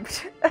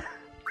 Dumped.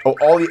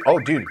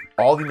 Dude,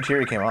 all the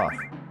material came off.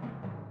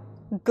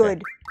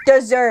 Good.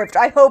 Deserved.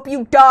 I hope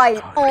you die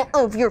in all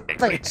of your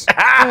face.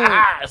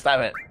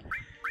 Stop it.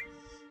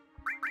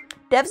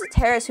 Dev's a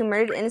terrorist who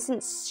murdered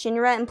innocent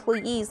Shinra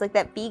employees, like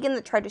that vegan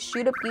that tried to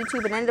shoot up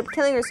YouTube and ended up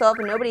killing herself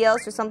and nobody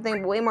else, or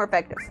something way more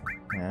effective.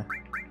 Yeah.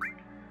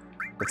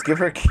 Let's give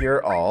her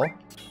Cure All.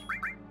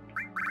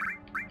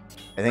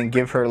 And then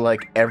give her,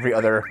 like, every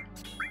other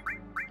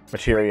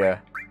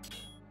materia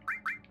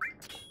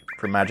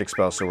for magic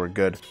spells, so we're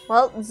good.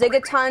 Well,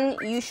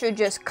 Zigaton, you should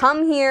just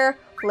come here,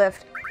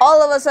 lift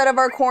all of us out of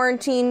our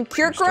quarantine,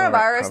 cure Restore,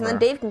 coronavirus, and then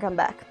cover. Dave can come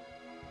back.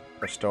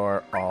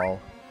 Restore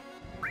all.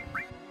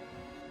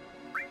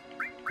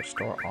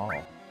 Restore all.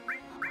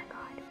 Oh my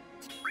god.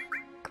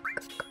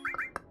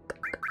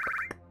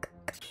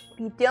 What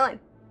are you doing?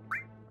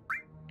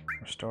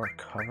 Restore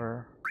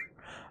cover.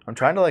 I'm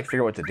trying to, like,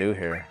 figure out what to do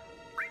here.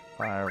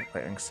 Fire,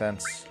 lightning,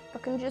 sense.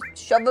 Fucking just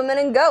shove them in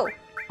and go.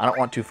 I don't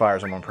want 2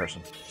 fires on 1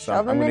 person. So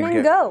Shove I'm them in gonna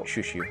and go.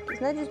 Shush you.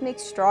 Doesn't that just make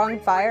strong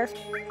fire?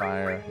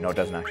 Fire. No, it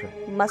doesn't actually.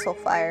 Muscle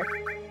fire.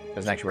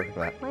 Doesn't actually work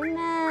like that. Why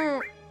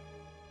not?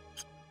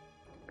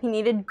 We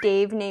need a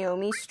Dave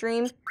Naomi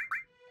stream.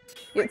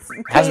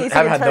 Haven't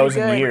had those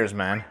in years,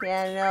 man.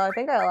 Yeah, no, I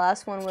think our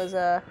last one was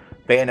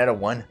Bayonetta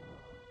 1. That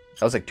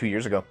was like 2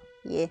 years ago.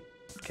 yeah.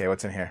 Okay,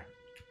 what's in here?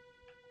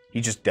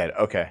 He's just dead.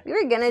 Okay. We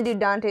were gonna do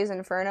Dante's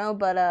Inferno,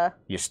 but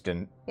You just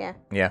didn't. yeah.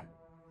 Yeah.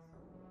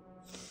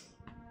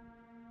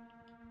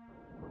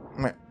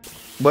 Wait,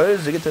 what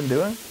is Zigaton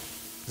doing?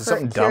 Is it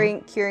something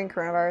dumb? Curing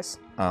coronavirus.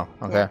 Oh,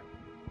 okay.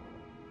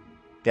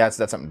 Yeah,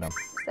 that's something dumb.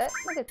 Is that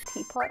like a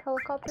teapot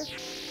helicopter?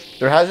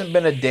 There hasn't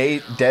been a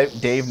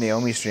Dave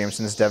Naomi stream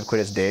since Dev quit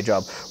his day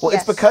job. Well,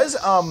 Yes. it's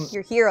because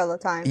You're here all the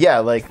time. yeah,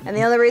 like And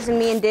the only reason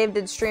me and Dave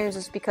did streams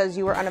is because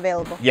you were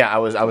unavailable. yeah, I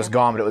was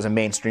gone, but it was a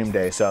mainstream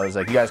day, so I was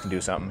like, you guys can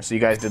do something. So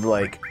you guys did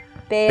like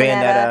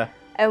Bayonetta,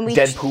 and we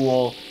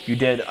Deadpool. You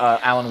did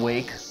Alan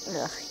Wake.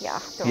 Ugh, yeah,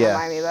 don't Yeah.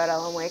 remind me about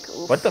Alan Wake.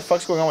 Oof. What the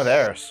fuck's going on with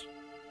Eris?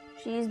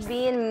 She's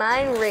being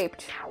mind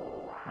raped.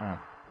 Oh.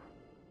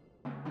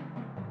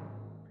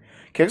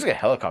 Okay, looks like a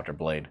helicopter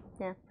blade.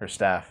 Yeah. Her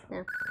staff.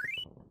 Yeah.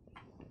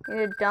 You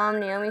need a Dom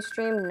Naomi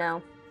stream?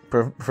 No.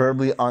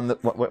 Preferably on the.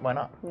 Why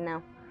not?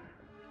 No.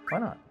 Why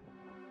not?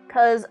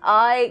 Because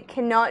I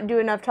cannot do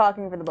enough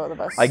talking for the both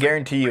of us. I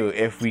guarantee you,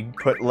 if we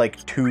put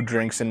like 2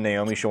 drinks in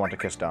Naomi, she'll want to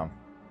kiss Dom.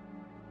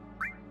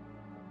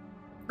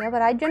 Yeah,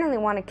 but I generally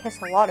want to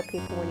kiss a lot of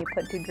people when you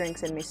put 2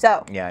 drinks in me,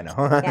 so. Yeah, I know.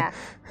 Yeah.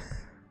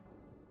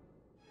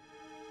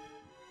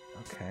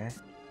 Okay.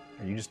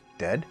 Are you just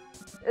dead?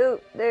 Ooh,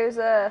 there's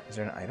a... Is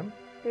there an item?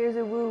 There's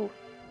a woo.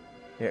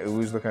 Yeah,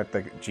 Uwu's looking at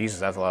the... Jesus,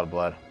 that's a lot of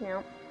blood.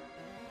 Yeah.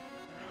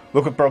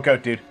 Look what broke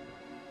out, dude.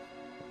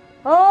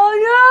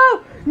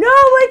 Oh, no! No,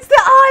 it's the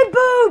eye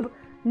boob!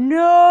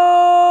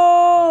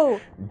 No!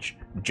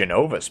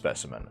 Genova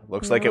specimen.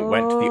 Looks like it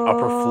went to the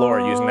upper floor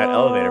using that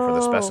elevator for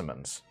the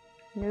specimens.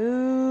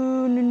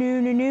 No, no, no,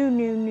 no, no,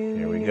 no, no.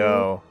 Here we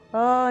go.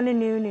 Oh, no,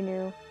 no, no,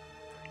 no.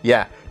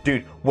 Yeah,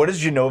 dude, what is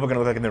Genova gonna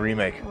look like in the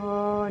remake?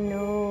 Oh,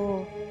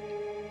 no.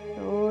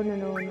 Oh, no,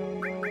 no, no,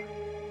 no.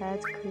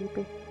 That's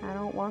creepy. I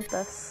don't want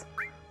this.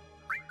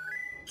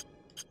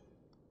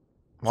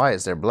 Why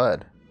is there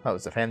blood? Oh,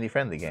 it's a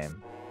family-friendly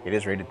game. It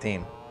is rated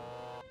team.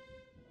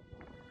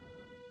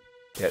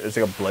 Yeah, there's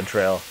like a blood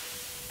trail.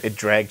 It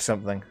dragged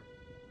something.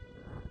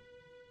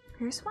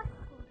 Here's one.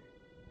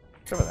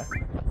 It's over there.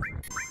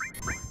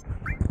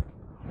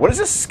 What is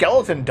this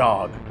skeleton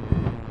dog?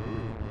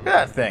 Look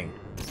at that thing.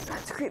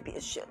 That's creepy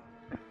as shit.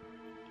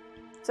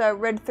 Is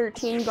Red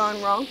 13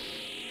 gone wrong?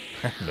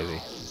 Maybe.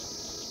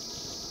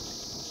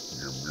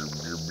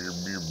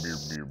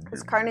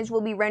 This carnage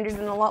will be rendered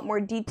in a lot more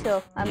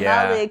detail. I'm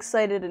Yeah. mildly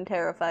excited and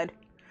terrified.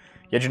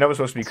 Yeah, Genova's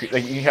supposed to be creepy.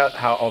 Like, you know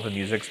how all the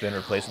music's been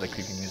replaced with the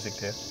creepy music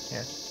too?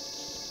 Yeah.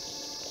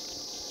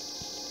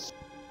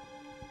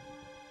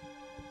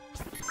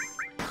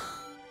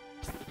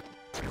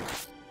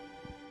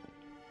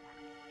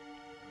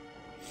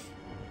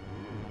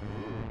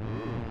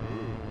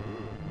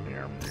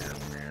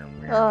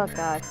 Oh,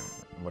 God.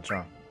 What's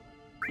wrong?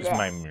 It's Yeah.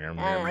 my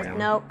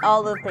No,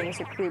 all the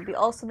things are creepy.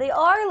 Also, they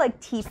are like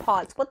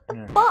teapots. What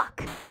the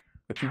fuck?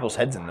 with people's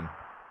heads in them.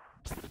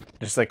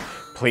 Just like,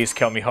 please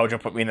kill me, Hojo,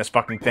 put me in this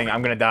fucking thing.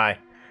 I'm gonna die.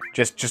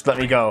 Just let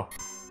me go.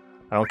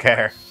 I don't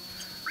care.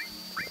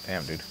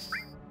 Damn, dude.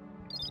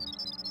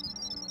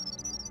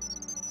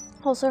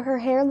 Also, her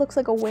hair looks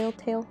like a whale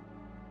tail.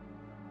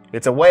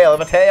 It's a whale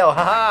of a tail,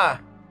 haha!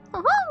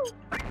 Uh-huh.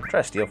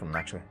 Try to steal from him,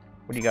 actually.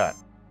 What do you got?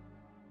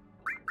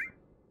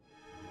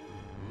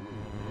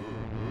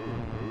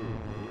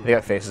 They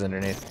got faces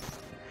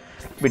underneath.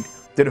 Wait,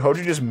 did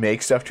Hojo just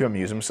make stuff to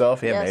amuse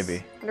himself? Yeah, Yes,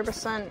 maybe.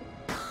 100%.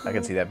 I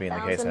can see that being the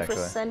case, actually.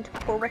 1000%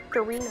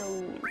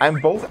 correctorino. I'm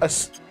both a...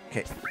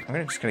 Okay,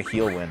 I'm just gonna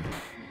heal wind.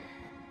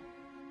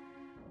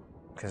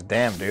 Because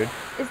damn, dude.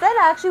 Is that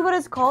actually what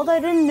it's called? I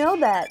didn't know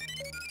that.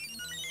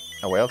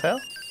 A whale tail?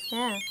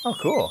 Yeah. Oh,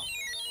 cool.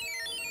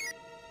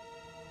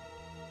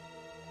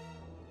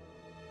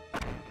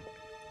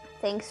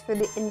 Thanks for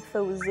the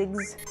info,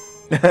 Ziggs.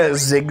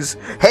 Ziggs.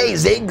 Hey,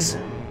 Ziggs!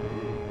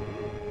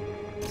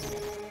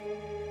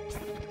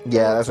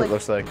 Yeah, that's what it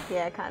looks like.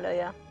 Yeah, kinda,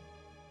 yeah.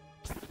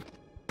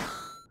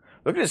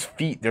 Look at his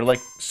feet. They're like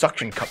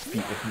suction cup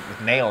feet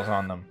with nails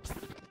on them.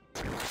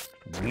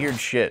 Weird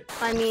shit.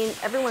 I mean,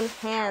 everyone's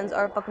hands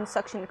are fucking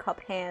suction cup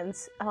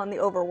hands on the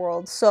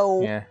overworld,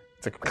 so... Yeah.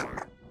 It's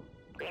like...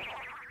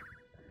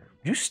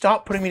 You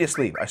stop putting me to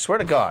sleep. I swear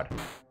to God.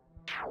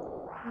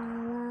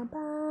 Lullaby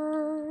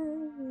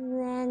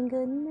and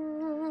good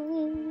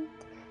night,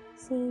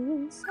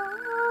 singing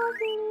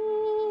softly,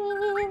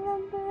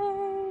 the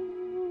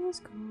bird is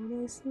going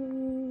to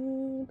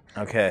sleep.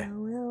 Okay.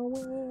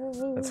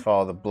 Away. Let's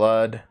follow the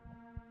blood.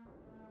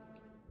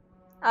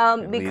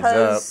 It leads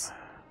Because... up.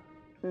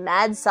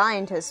 Mad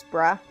scientist,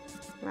 bruh.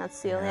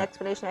 That's the only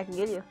explanation I can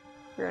give you.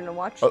 You're gonna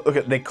watch. Oh, look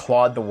at they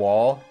clawed the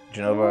wall.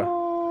 Genova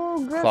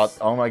Oh, gross. clawed.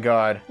 Oh my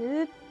God.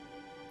 Hip,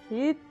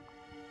 hip,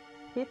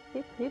 hip,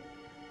 hip, hip.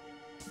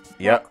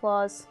 Yep.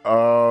 Claws.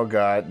 Oh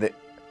God.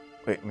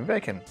 Wait, maybe I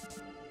can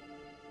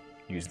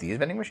use these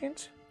vending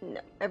machines?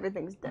 No,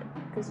 everything's dead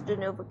because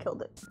Genova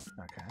killed it.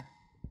 Okay.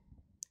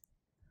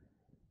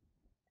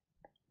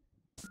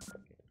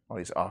 All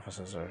these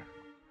offices are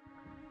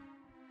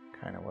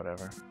kind of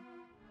whatever.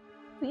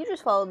 Will you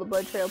just follow the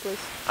blood trail, please?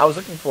 I was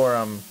looking for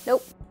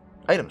Nope.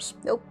 items.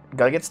 Nope.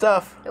 Gotta get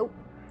stuff. Nope.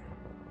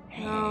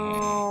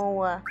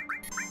 No.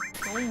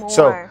 No more.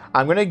 So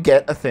I'm gonna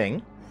get a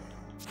thing,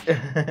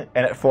 and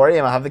at 4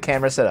 a.m. I'll have the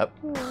camera set up.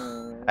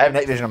 I have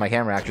night vision on my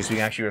camera actually, so we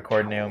can actually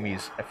record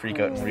Naomi's freak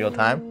out in real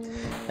time,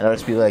 and I'll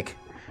just be like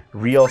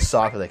real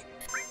soft, like,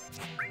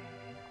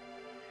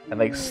 and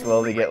like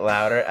slowly get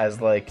louder as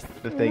like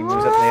the thing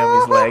moves up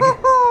Naomi's leg.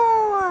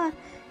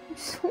 You're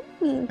so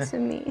mean to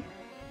me.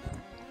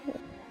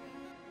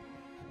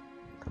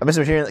 I missed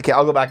the material. Okay,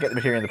 I'll go back and get the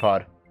material in the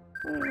pod.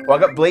 Well,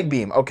 I got blade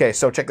beam. Okay,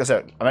 so check this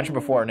out. I mentioned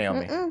before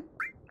Naomi. No,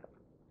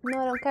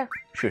 I don't care.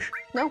 Shush.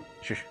 No.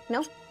 Shush.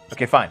 No.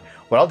 Okay, fine.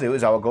 What I'll do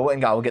is I will go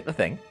and I will get the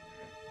thing,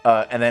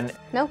 and then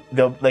No.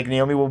 they'll like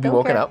Naomi will be Don't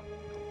woken care. up.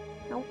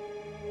 No.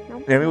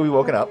 No. Naomi will be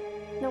woken up.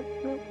 No.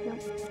 No. No.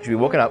 She'll be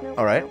woken up. No,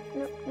 All right.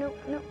 No. No.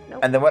 No. No.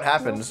 And then what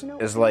happens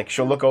is like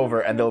she'll look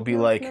over and there'll be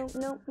like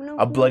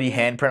a bloody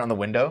handprint on the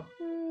window.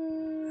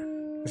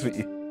 This is what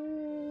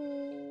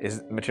you,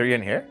 is the material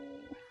in here?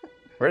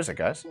 Where is it,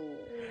 guys?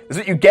 This is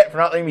what you get for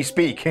not letting me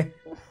speak.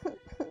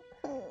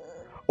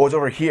 Oh, it's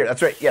over here.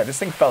 That's right. Yeah, this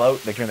thing fell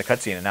out like during the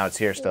cutscene, and now it's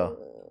here still.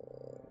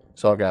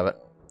 So I'll grab it.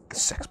 The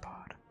sex pod.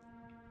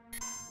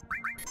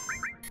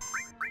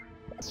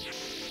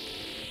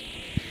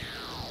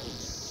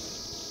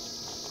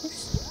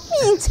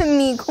 Mean to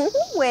me, go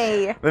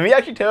away. Let me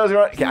actually tell you.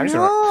 Okay, I'm just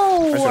gonna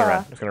run. I'm just gonna No.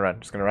 run. Just gonna run.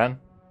 Just gonna run.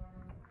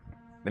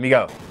 Let me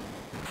go.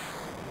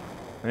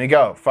 Let me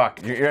go.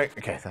 Fuck. You're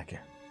okay. Thank you.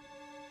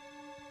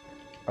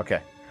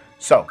 Okay.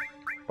 So,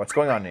 what's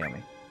going on,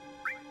 Naomi?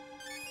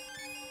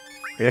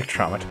 You're like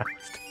traumatized.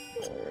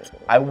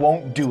 I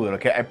won't do it.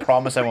 Okay, I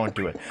promise I won't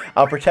do it.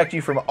 I'll protect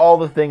you from all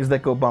the things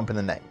that go bump in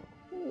the night.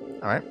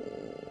 All right.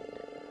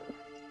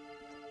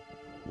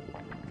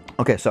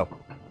 Okay. So.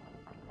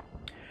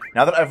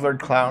 Now that I've learned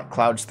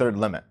Cloud's third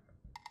limit,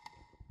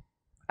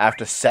 I have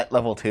to set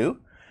level 2,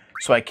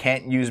 so I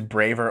can't use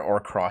Braver or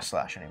Cross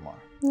Slash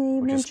anymore,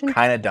 which is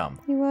kind of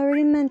dumb. You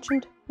already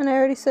mentioned, and I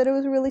already said it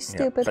was really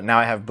stupid. Yeah, but now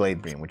I have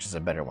Blade Beam, which is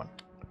a better one.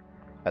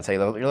 That's how you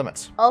level your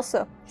limits.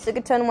 Also,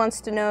 Sigaton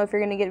wants to know if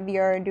you're going to get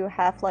VR and do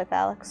Half-Life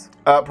Alex.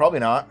 Probably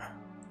not.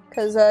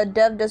 Because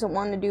Dev doesn't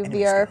want to do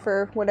VR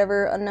for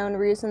whatever unknown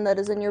reason that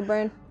is in your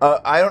brain.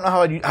 I don't know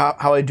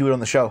how I do it on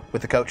the show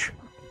with the coach.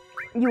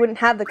 You wouldn't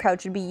have the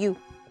couch, it'd be you.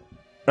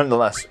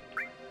 Nonetheless,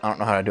 I don't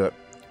know how to do it.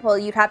 Well,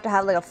 you'd have to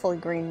have like a fully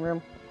green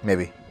room.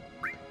 Maybe.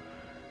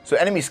 So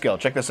enemy skill,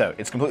 check this out.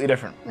 It's completely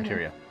different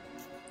materia.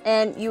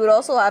 And you would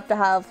also have to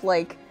have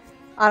like,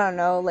 I don't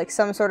know, like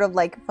some sort of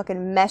like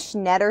fucking mesh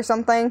net or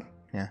something.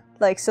 Yeah.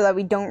 Like so that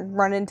we don't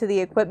run into the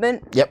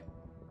equipment. Yep.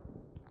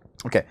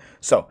 Okay,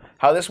 so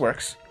how this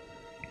works,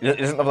 it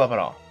doesn't level up at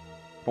all.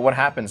 But what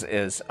happens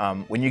is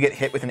when you get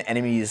hit with an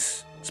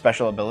enemy's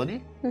special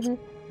ability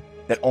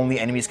that only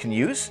enemies can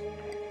use,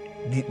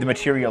 the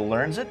material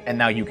learns it, and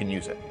now you can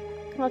use it.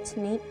 That's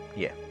neat.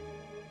 Yeah.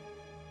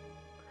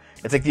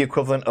 It's like the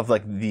equivalent of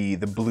like the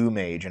blue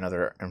mage in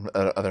other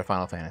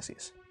Final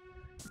Fantasies.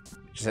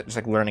 Just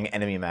like learning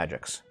enemy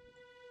magics.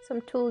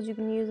 Some tools you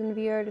can use in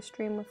VR to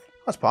stream with.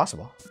 That's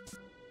possible.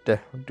 Do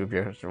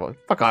VR.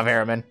 Fuck off,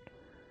 Harriman.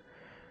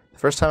 The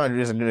first time I do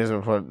this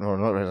before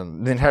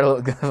the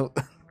entire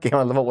game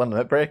on level 1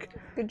 limit break.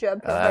 Good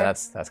job.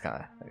 That's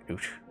kind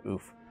of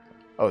oof.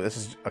 Oh, this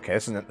is okay.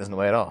 This isn't the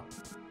way at all.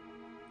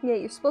 Yeah,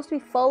 you're supposed to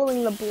be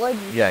following the blood,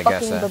 you I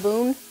guess fucking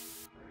baboon.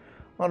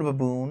 Not a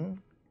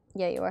baboon.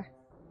 Yeah, you are.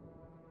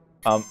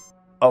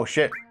 Oh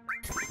shit.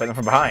 Put them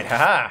from behind.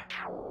 Haha.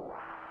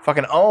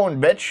 Fucking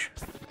owned, bitch.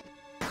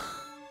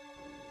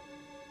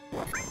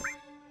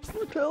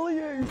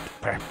 Retaliate.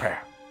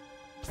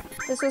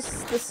 This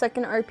was the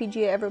second RPG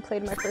I ever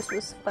played. My first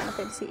was Final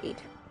Fantasy VIII.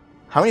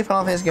 How many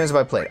Final Fantasy games have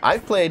I played?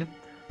 I've played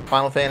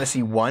Final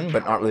Fantasy 1,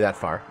 but not really that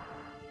far.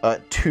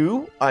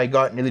 2, I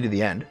got nearly to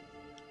the end.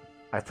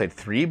 I've played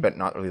 3, but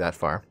not really that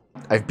far.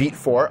 I've beat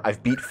 4,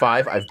 I've beat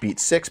 5, I've beat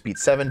 6, beat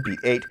 7, beat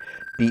 8,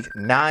 beat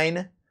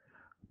 9,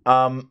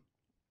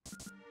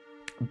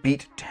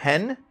 beat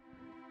 10,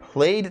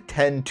 played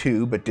 10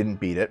 too, but didn't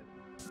beat it.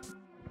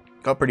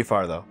 Got pretty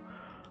far though.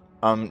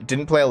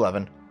 Didn't play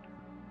 11.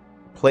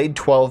 Played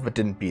 12, but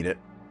didn't beat it.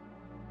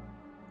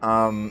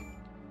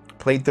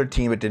 Played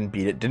 13, but didn't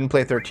beat it. Didn't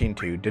play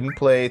 13-2. Didn't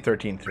play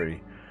 13-3.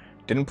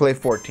 Didn't play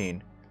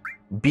 14.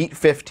 Beat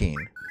 15.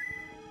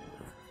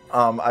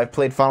 I've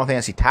played Final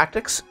Fantasy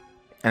Tactics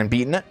and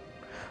beaten it.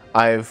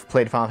 I've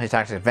played Final Fantasy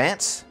Tactics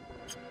Advance.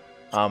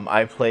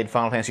 I've played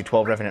Final Fantasy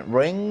 12 Revenant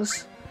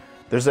Rings.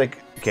 There's like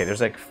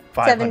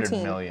 500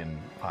 17 million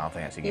Final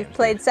Fantasy games. You've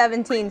played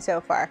 17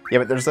 so far. Yeah,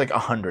 but there's like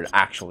 100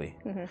 actually.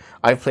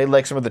 I've played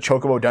like some of the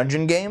Chocobo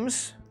Dungeon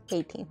games.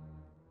 18.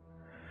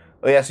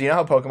 Oh yeah, so you know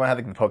how Pokemon had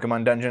like the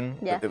Pokemon Dungeon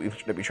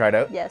that we tried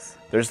out? Yes.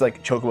 There's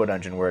like Chocobo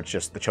Dungeon where it's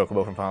just the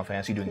Chocobo from Final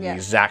Fantasy doing the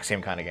exact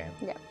same kind of game.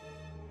 Yeah.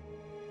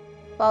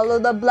 Follow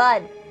the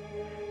blood.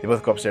 They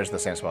both go upstairs to the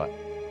same spot.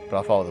 But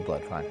I'll follow the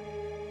blood, fine.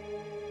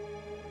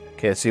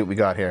 Okay, let's see what we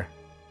got here.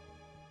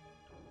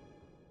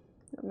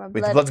 My Wait,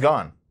 blood. the blood's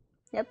gone.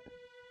 Yep.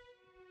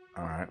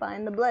 Alright.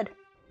 Find the blood.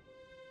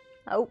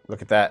 Oh.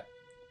 Look at that.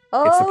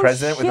 Oh, It's the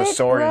president with a shit,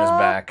 sword in his bro.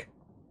 back.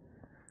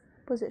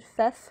 Was it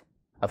Fef?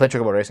 I played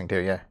Chocobo Racing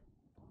too, yeah.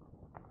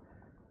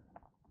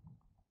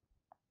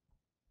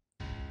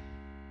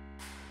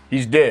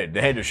 He's dead.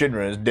 The hand of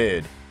Shinra is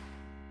dead.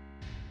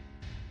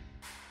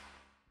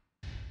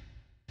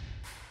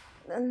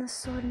 Then the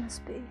sword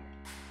must be.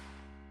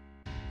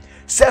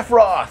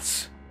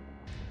 Sephiroth's!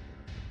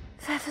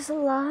 Fef is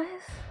alive?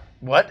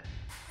 What?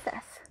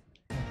 Fef.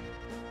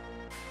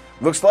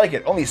 Looks like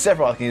it. Only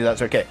Sephiroth can use that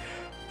sword. Okay.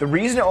 The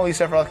reason only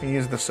Sephiroth can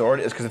use the sword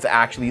is because it's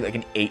actually like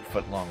an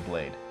 8-foot long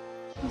blade.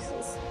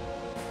 Jesus.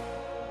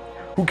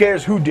 Who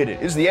cares who did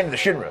it? It's the end of the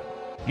Shinra.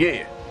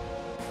 Yeah.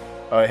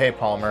 Oh, hey,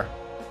 Palmer.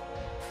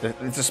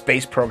 It's a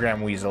space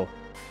program weasel.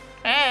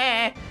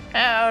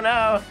 Oh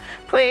no,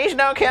 please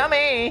don't kill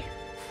me.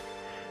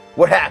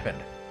 What happened?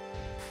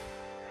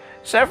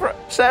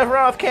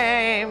 Sephiroth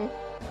came.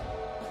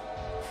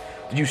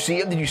 Did you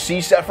see him? Did you see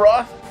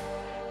Sephiroth?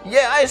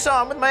 Yeah, I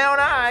saw him with my own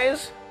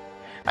eyes.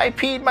 I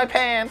peed my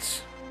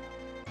pants.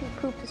 He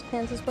pooped his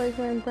pants, that's why he's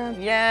wearing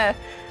brown. Yeah.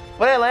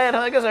 Well,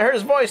 I guess I heard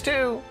his voice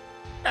too.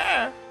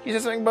 He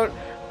said something about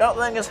not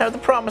letting us have the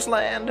promised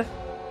land.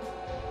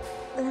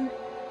 Then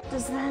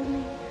Does that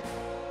mean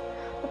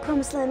the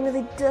Promised Land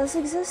really does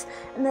exist,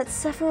 and that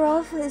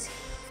Sephiroth is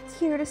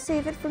here to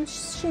save it from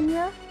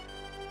Shinra?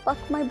 Fuck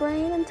my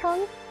brain and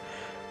tongue.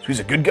 So he's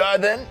a good guy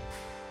then?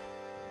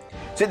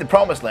 Say the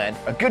Promised Land,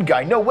 a good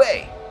guy? No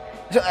way!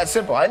 It's not that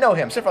simple. I know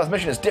him. Sephiroth's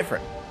mission is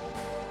different.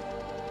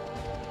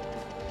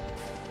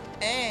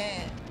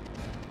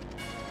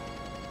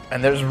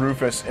 And there's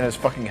Rufus in his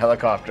fucking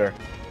helicopter.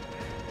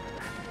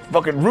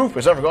 Fucking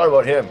Rufus, I forgot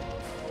about him.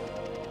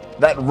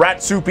 That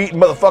rat soup eating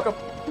motherfucker.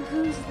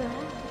 Who's that?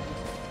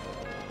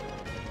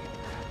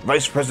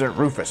 Vice President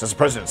Rufus, that's the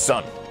president's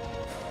son.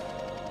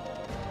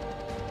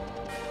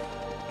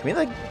 Can we,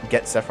 like,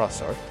 get Sephiroth's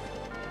sword?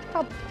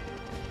 Oh.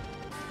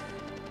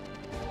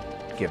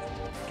 Give.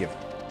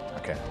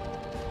 Okay.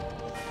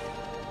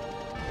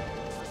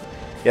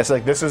 Yeah, so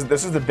like this is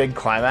the big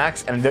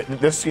climax, and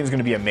this scene's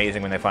gonna be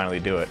amazing when they finally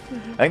do it.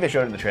 I think they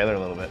showed it in the trailer a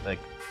little bit, like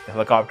the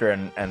helicopter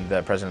and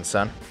the president's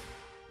son.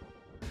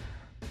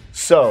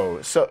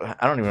 So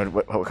I don't even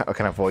know what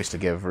kind of voice to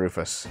give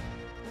Rufus.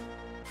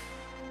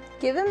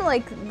 Give him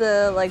like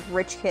the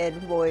rich kid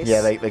voice. Yeah,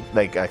 like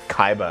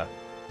Kaiba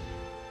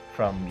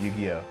from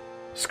Yu-Gi-Oh.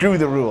 Screw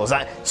the rules.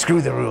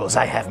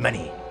 I have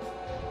many.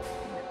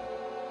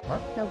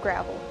 What? No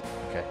gravel.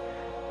 Okay.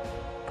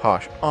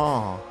 Posh.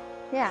 Oh.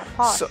 Yeah,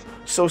 posh.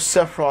 So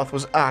Sephiroth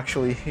was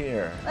actually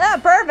here. Ah,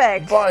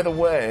 perfect. By the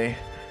way,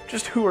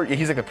 just who are you?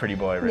 He's like a pretty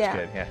boy, rich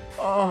kid. Yeah.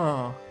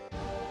 Oh.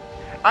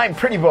 I'm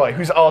Pretty Boy,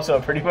 who's also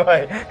a pretty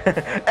boy.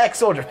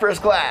 Ex-soldier,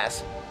 first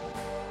class.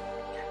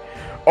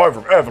 I'm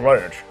from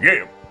Avalanche.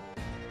 Yeah.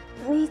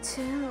 Me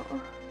too.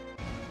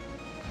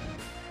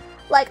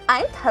 Like,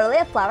 I'm totally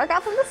a flower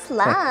girl from the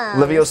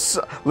slums.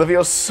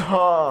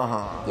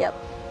 Leviosa. Yep.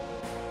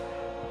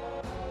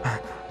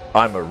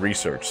 I'm a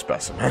research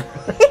specimen.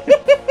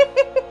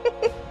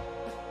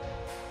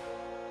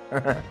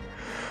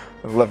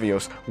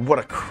 Levios, what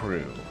a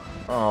crew.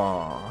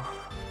 Oh.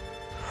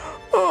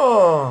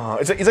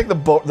 He's like the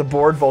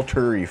bored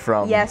Volturi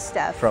from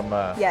Steph. From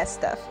Twilight. Yes,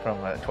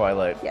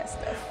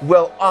 Steph.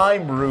 Well,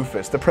 I'm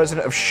Rufus, the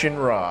president of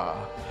Shinra.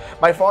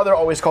 My father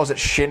always calls it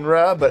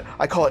Shinra, but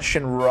I call it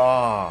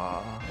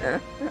Shinra.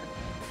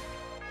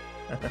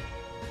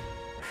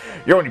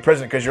 You're only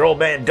president because your old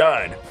man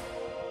died.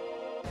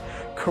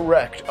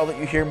 Correct. I'll let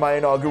you hear my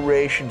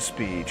inauguration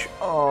speech.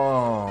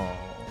 Oh.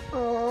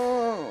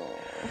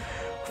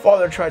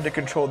 Father tried to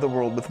control the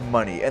world with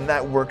money, and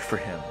that worked for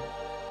him.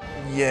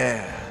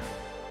 Yeah.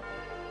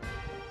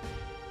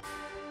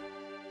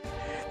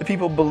 The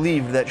people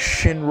believed that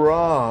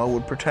Shinra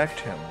would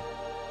protect him.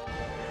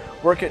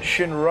 Work at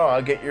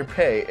Shinra, get your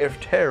pay. If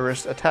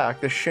terrorists attack,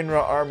 the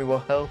Shinra army will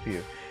help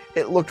you.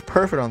 It looked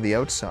perfect on the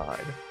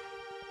outside.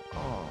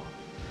 Oh.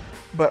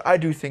 But I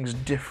do things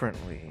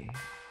differently.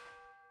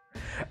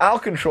 I'll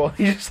control.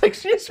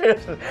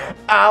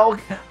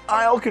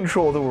 I'll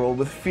control the world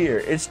with fear.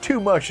 It's too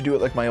much to do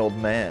it like my old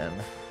man.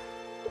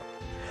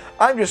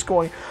 I'm just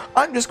going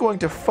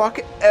to fuck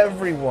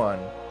everyone.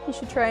 You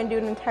should try and do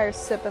an entire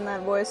sip in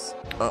that voice.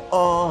 A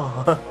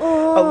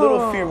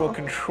little fear will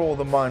control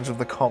the minds of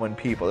the common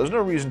people. There's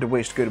no reason to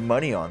waste good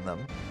money on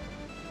them.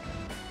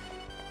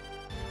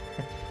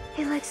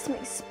 He likes to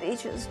make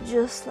speeches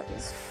just like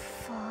his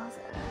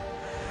father.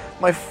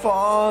 My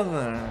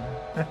father.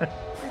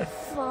 My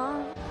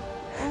father.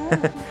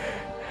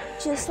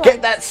 Just like...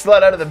 Get that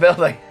slut out of the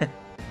building.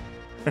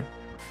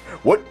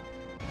 What?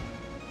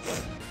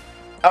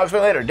 I'll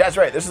explain later. That's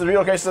right. This is the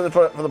real case for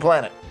the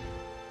planet.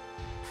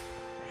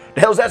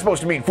 The hell's that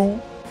supposed to mean,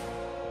 fool?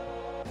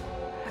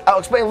 I'll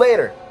explain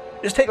later.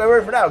 Just take my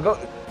word for now.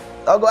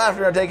 I'll go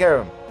after him and take care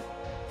of him.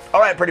 All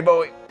right, pretty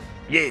boy.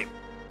 Yeah.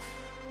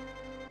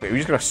 Wait, are we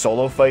just gonna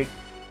solo fight?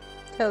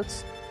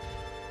 Totes.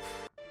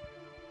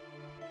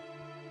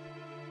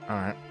 All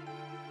right.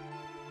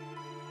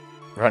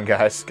 Run,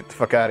 guys. Get the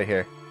fuck out of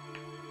here.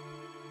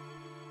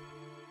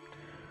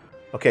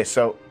 Okay,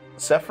 so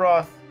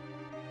Sephiroth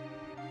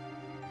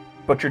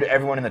butchered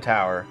everyone in the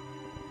tower,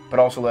 but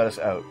also let us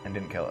out and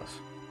didn't kill us.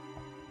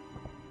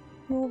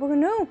 Well, we're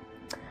gonna know.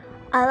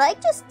 I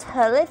just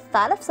totally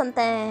thought of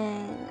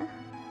something.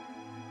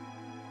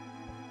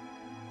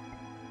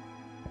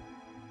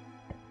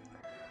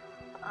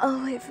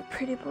 I'll wait for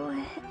Pretty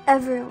Boy.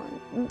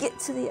 Everyone, get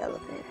to the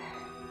elevator.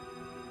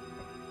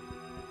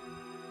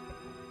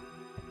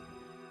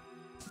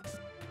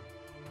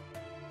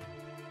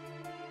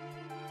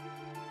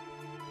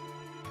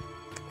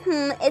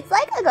 It's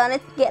I'm gonna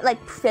get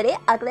pretty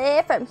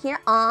ugly from here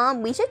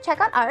on. We should check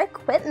out our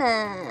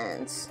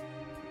equipment.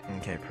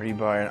 Okay, Pretty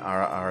Boy and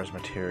Ara's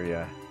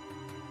materia.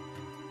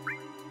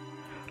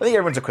 I think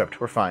everyone's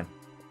equipped. We're fine.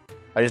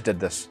 I just did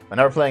this. And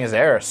now we're playing as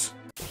Eris.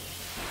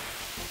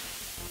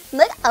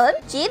 Look,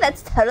 OMG,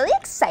 that's totally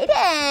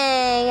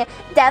exciting.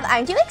 Dev,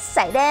 aren't you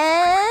excited?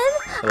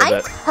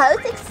 I'm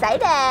totes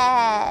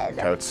excited.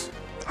 Totes.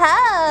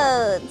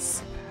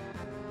 Totes.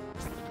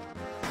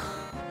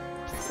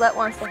 Slut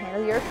wants to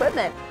handle your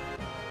equipment.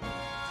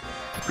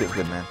 Feels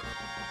good, man.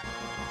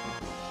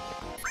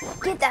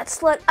 Get that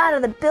slut out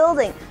of the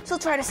building. She'll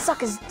try to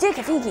suck his dick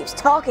if he keeps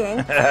talking.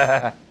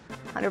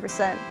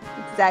 100%.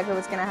 exactly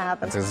what's gonna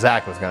happen. That's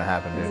exactly what's gonna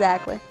happen, dude.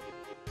 Exactly.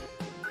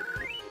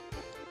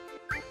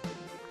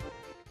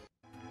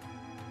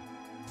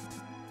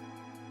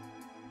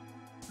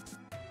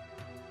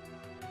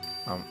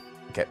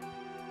 Okay.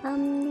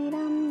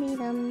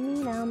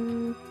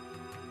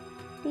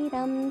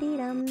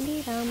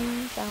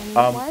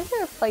 Why is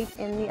there a fight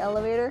in the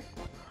elevator?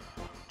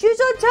 There's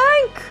a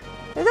tank!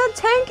 There's a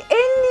tank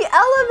in the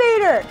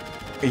elevator!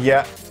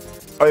 Yeah.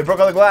 Oh, you broke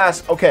all the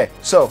glass. Okay,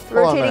 so hold on a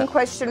Rotating minute.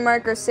 question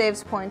marker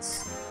saves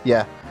points.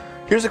 Yeah.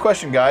 Here's the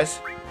question, guys.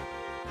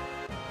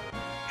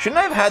 Shouldn't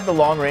I have had the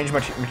long-range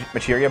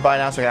materia by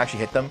now so I can actually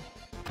hit them?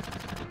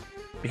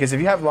 Because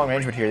if you have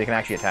long-range materia, they can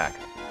actually attack.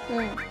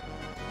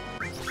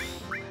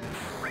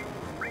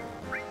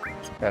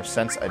 I have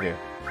sense? I do.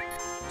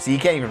 See, you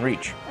can't even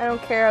reach. I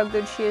don't care how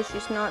good she is,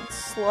 she's not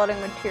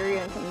slotting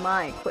materia into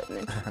my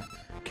equipment.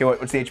 Okay,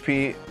 what's the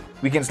HP?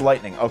 Weakens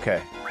lightning.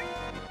 Okay.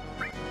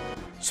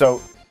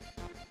 So,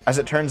 as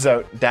it turns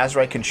out,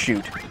 Dazrai can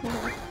shoot.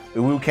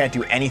 Uwu can't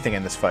do anything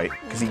in this fight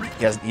because he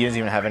doesn't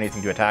even have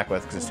anything to attack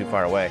with because it's too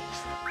far away.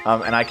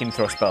 And I can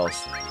throw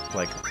spells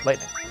like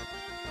lightning.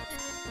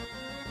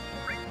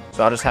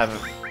 So I'll just have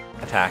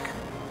attack,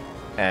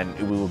 and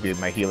Uwu will be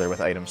my healer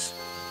with items.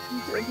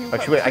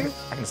 Actually, wait, I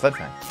can sled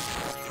fang.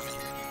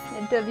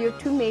 And Dev, you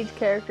have 2 mage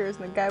characters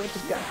and the guy with the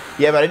gun.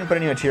 Yeah, but I didn't put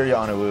any materia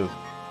on Uwu.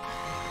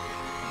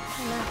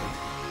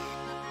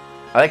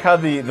 I like how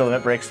the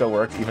limit break still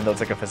works, even though it's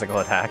like a physical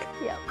attack.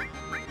 Yeah.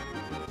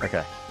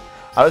 Okay.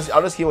 I'll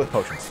just heal with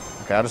potions.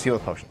 Okay, I'll just heal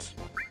with potions.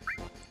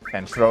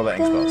 And throw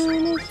lightning spells.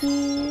 Gonna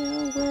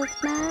heal with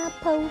my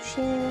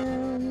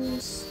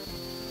potions.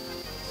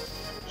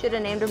 Should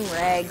have named him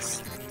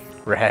Rags.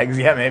 Rags?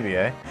 Yeah, maybe,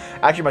 eh?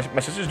 Actually,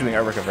 my sister's doing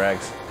artwork of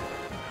Rags.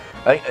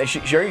 I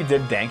think she already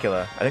did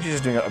Dankula. I think she's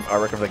just doing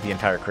artwork of like the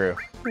entire crew.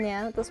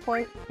 Yeah, at this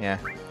point. Yeah.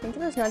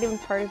 Dankula's not even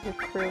part of your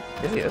crew.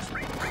 Yes, he is.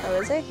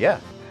 Oh, is he? Yeah.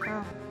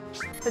 Oh.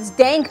 That's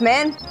Dank,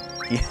 man.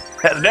 Yeah,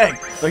 that's Dank.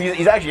 Look,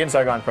 he's actually in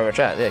Sargon Pro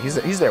Chat. Yeah,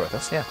 he's there with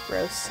us. Yeah.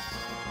 Gross.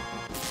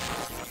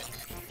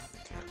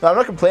 No, I'm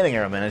not complaining,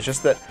 Arrowman. It's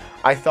just that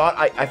I thought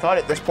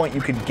at this point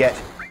you could get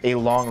a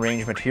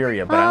long-range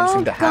materia, but I don't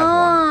seem to have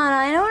one.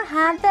 I don't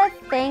have that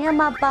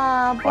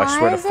thingamabob. Oh, I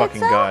swear to fucking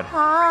God.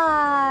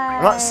 Hard?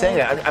 I'm not saying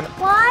that.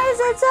 Why is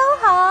it so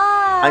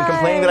hard? I'm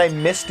complaining that I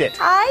missed it.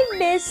 I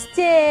missed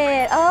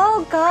it.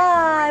 Oh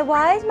God,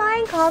 why is my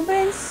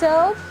incompetence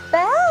so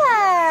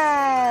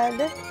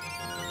bad?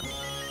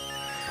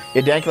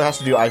 Yeah, Dankula has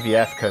to do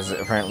IVF because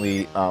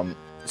apparently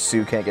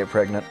Sue can't get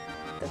pregnant.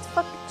 That's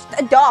fucking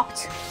just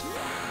adopt.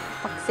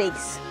 Fuck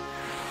sakes.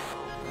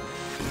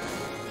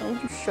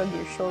 Don't you shrug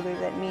your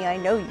shoulders at me. I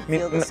know you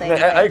feel the same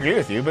way. I agree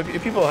with you, but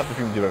people have the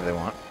freedom to do whatever they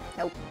want.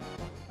 Nope.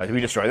 Did we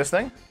destroy this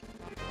thing?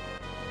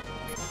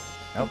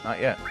 Nope, not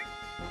yet.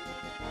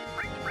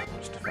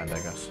 Just defend, I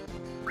guess.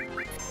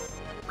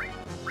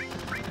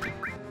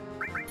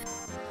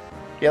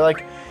 Yeah,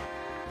 like,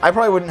 I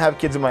probably wouldn't have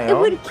kids of my It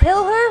own. would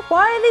kill her?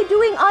 Why are they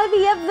doing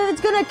IVF that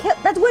it's gonna kill?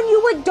 That's when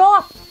you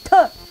adopt.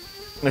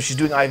 No, she's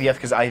doing IVF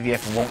because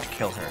IVF won't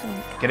kill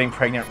her. Getting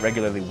pregnant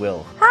regularly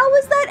will. How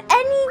is that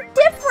any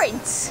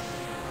different?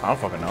 I don't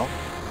fucking know.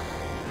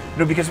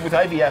 No, because with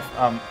IVF,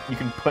 you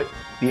can put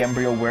the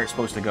embryo where it's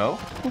supposed to go,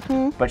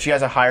 but she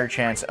has a higher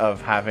chance of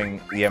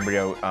having the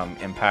embryo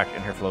impact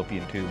in her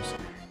fallopian tubes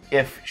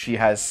if she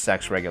has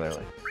sex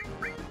regularly.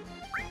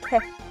 Okay.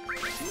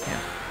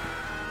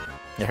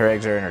 Yeah, her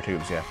eggs are in her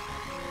tubes, yeah.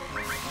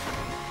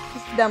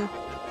 It's dumb.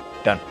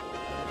 Done.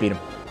 Beat him.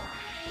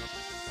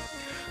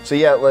 So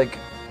yeah, like...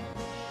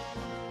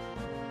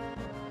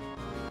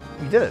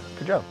 You did it.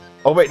 Good job.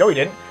 Oh wait, no he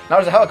didn't. Now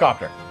there's a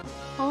helicopter.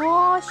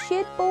 Oh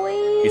shit, boy.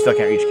 You still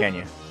can't reach, can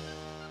you?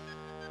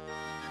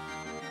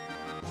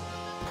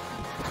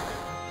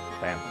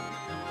 Bam.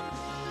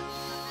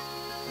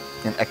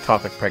 An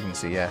ectopic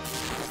pregnancy, yeah.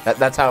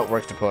 That's how it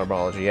works to polar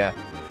biology, yeah.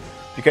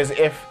 Because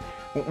if,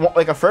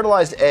 like, a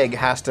fertilized egg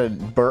has to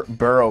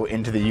burrow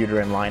into the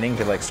uterine lining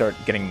to, like, start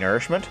getting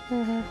nourishment,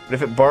 but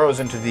if it burrows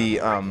into the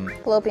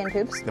Fallopian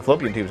tubes.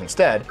 fallopian tubes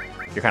instead,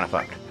 you're kind of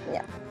fucked.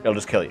 Yeah. It'll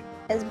just kill you.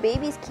 As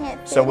babies can't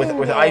fit So with in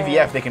with there.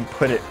 IVF, they can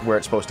put it where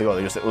it's supposed to go.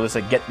 They'll just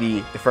like get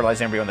the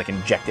fertilized embryo and they can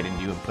inject it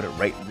into you and put it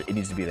right. It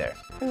needs to be there.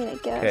 I mean, I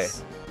Okay.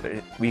 guess.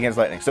 Weekends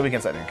lightning. Still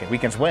weekends lightning. Okay.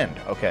 Weekends wind.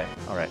 Okay.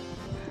 All right. Do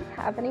you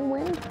have any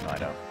wind? No, I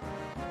don't.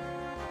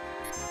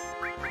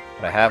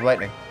 But I have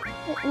lightning.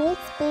 It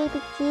makes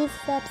baby Jesus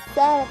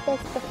upset if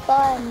it's before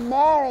I'm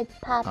married,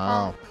 Papa.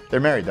 Oh,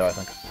 they're married though. I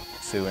think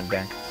Sue and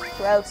Dank.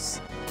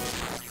 Gross.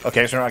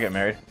 Okay, so we're not getting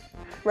married.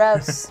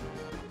 Gross.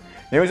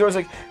 They was always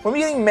like, "When are we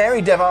getting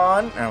married,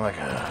 Devon?" And I'm like,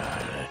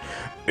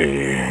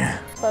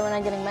 That's why we're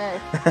not getting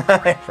married.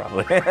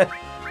 probably.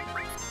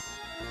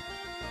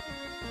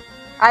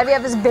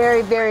 IVF is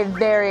very, very,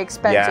 very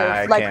expensive.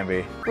 Yeah, it like, can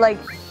be. Like,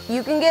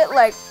 you can get,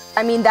 like,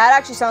 I mean, that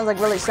actually sounds like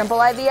really simple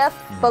IVF,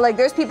 but, like,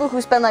 there's people who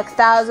spend, like,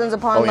 thousands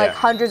upon, Oh, like, yeah.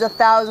 hundreds of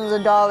thousands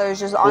of dollars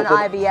just on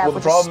IVF,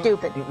 which is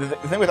stupid. The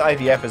thing with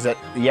IVF is that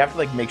you have to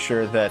like make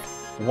sure that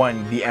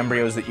one, the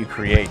embryos that you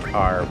create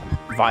are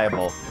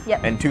viable,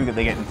 Yep. and 2, that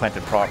they get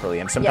implanted properly.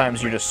 And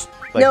sometimes you're just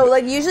like, No,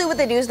 like usually what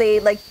they do is they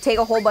like take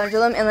a whole bunch of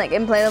them and like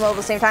implant them all at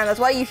the same time. That's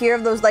why you hear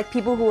of those like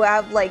people who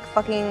have like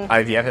fucking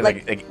IVF have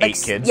like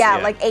 8 kids. Yeah,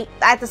 like 8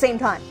 at the same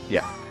time.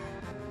 Yeah.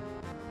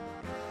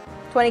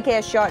 20K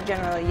a shot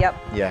generally. Yep.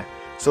 Yeah.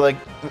 So like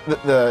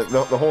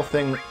the whole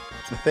thing,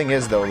 the thing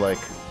is though, like,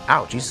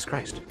 ow, Jesus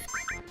Christ.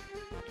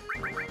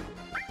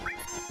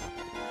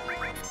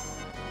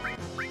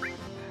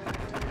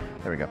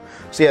 There we go.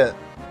 So yeah,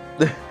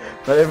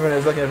 not everyone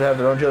is lucky enough to have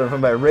their own children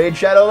funded by Raid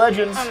Shadow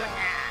Legends.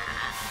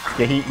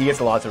 Yeah, he gets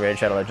lots of Raid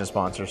Shadow Legends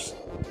sponsors.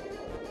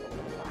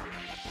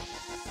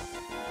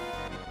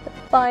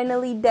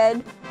 Finally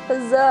dead.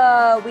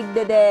 Huzzah, we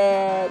did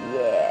it.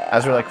 Yeah.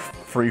 As we're like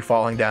free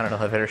falling down an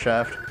elevator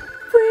shaft.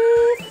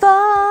 Free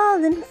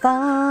falling,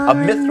 falling. A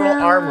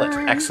mithril armlet.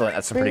 Excellent.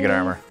 That's some pretty good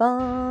armor.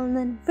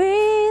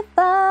 Free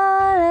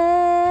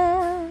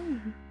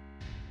falling.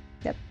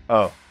 Yep.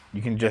 Oh,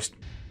 you can just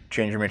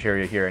change your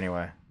materia here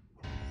anyway.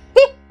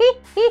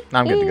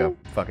 I'm good to go.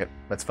 Fuck it.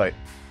 Let's fight.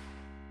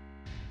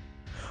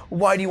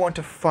 Why do you want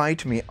to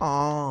fight me?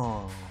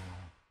 Oh.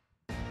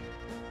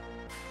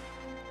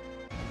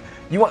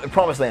 You want the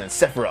promised land in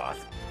Sephiroth.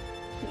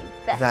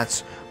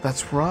 That's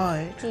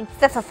right.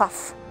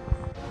 Fefafuff.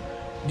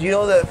 Do you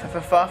know that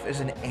Fefafuff is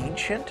an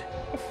ancient?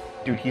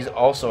 Dude, he's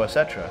also a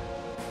Cetra.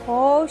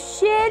 Oh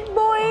shit,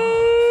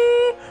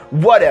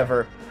 boy!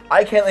 Whatever.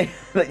 I can't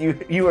let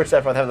you or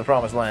Sephiroth have the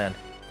promised land.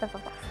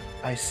 Fefafuff.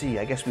 I see.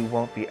 I guess we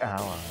won't be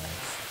allies.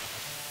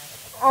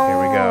 Oh,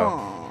 Here we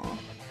go.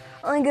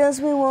 I guess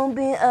we won't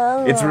be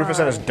allies. It's Rufus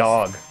and his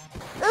dog.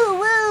 Ooh,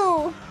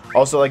 woo!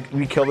 Also, like,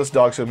 we killed this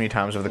dog so many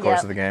times over the course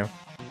Yep. of the game.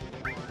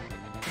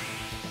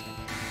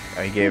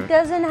 Oh, He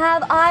doesn't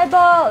have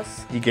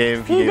eyeballs. He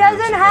doesn't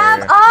Doesn't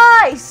have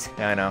eyes.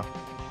 Yeah, I know.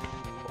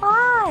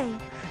 Why?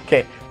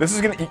 Okay, this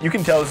is gonna. You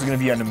can tell this is gonna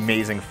be an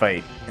amazing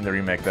fight in the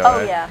remake, though. Oh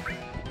right? yeah.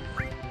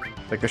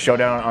 Like the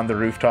showdown on the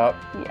rooftop.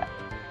 Yeah.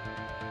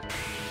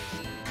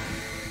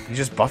 He's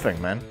just buffing,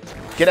 man.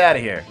 Get out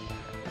of here.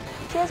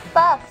 Just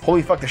buff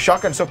Holy fuck, the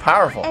shotgun's so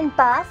powerful. and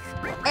buff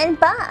and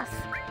buff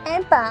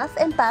and buff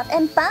and buff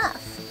and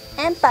buff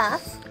and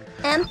buff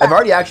and buff. I've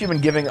already actually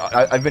been giving.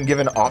 I've been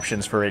given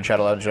options for Raid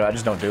Shadow Legends. I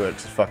just don't do it.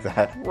 'Cause fuck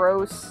that.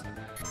 Gross.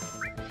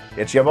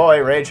 It's your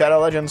boy, Raid Shadow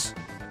Legends.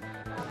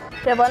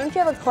 Yeah, why don't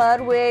you have a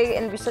cloud wig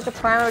and be such a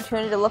prime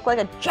opportunity to look like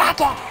a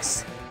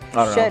jackass?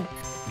 I don't Should. know.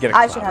 Get a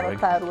I cloud should have wig. a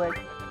cloud wig.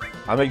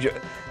 I'll make you.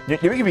 You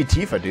can be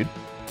Tifa, dude.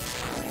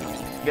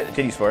 Get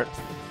the titties for it.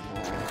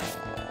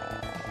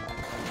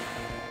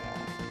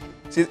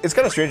 See, it's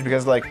kind of strange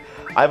because like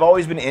I've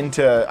always been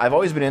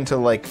into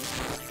like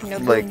No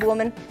Like- boob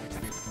woman.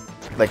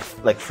 like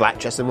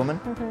flat-chested woman,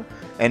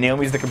 and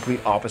Naomi's the complete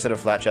opposite of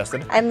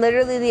flat-chested. I'm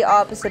literally the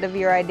opposite of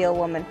your ideal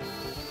woman.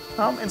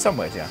 In some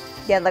ways, yeah.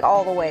 Yeah, like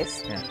all the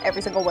ways. Yeah.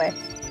 Every single way.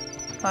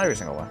 Not every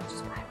single one.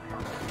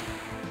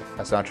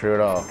 That's not true at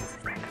all.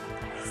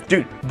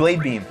 Dude,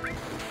 Blade Beam.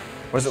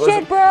 Was it?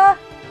 Shit, bruh!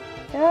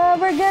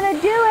 We're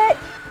gonna do it!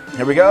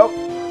 Here we go.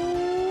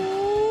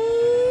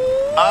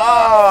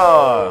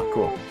 Ah,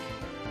 cool.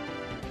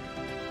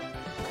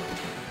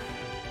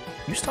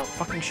 You stop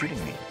fucking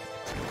shooting me.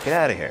 Get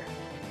out of here.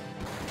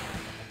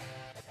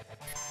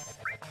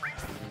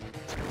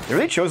 It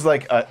really shows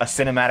like a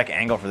cinematic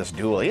angle for this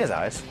duel. He has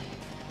eyes.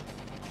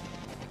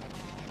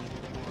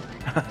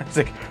 It's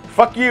like,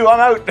 fuck you, I'm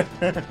out.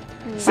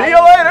 See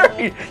you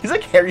later. He's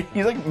like Harry.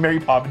 He's like Mary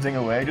Poppinsing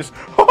away. Just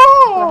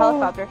A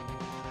helicopter.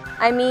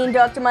 I mean,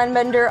 Dr.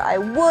 Mindbender, I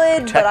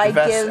would, but I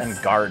vest give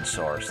and guard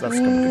source. That's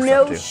some good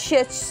no stuff, too.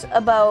 shits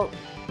about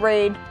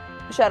Raid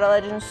Shadow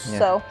Legends, Yeah.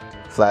 so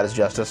Flat as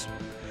justice.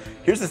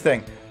 Here's the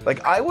thing.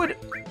 Like, I would.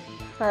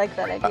 I like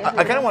that idea.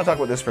 I kind of want to talk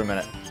about this for a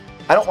minute.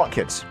 I don't want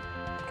kids.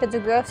 Kids are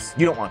gross.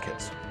 You don't want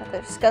kids.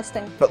 They're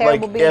disgusting. But,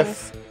 terrible like,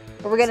 beings.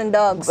 But we're getting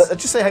dogs. Let's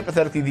just say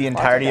hypothetically the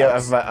entirety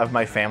dogs. of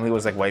my family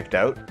was like wiped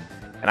out,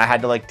 and I had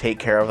to like take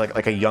care of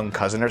like a young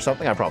cousin or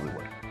something. I probably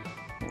would.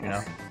 You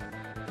know.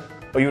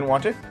 Oh, you wouldn't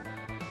want to?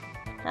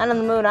 Not in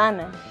the mood I'm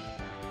in.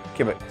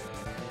 Okay, but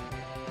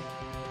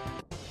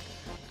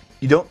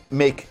you don't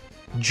make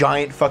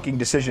giant fucking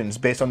decisions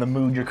based on the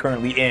mood you're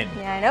currently in.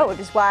 Yeah, I know, which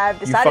is why I've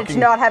decided to fucking-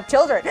 not have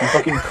children. You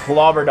fucking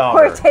clobber dog.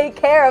 Or take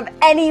care of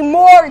any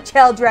more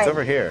children. It's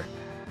over here.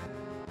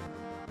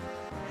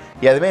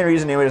 Yeah, the main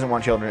reason Naomi doesn't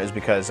want children is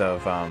because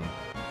of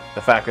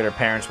the fact that her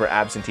parents were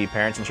absentee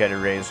parents and she had to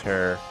raise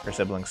her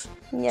siblings.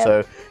 Yep.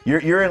 So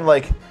you're in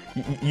like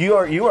you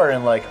are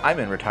in like I'm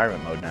in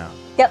retirement mode now.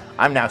 Yep.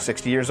 I'm now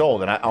 60 years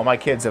old and all my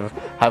kids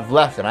have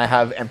left and I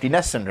have empty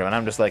nest syndrome and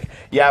I'm just like,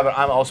 yeah, but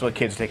I'm also a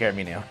kid to take care of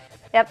me now.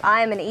 Yep,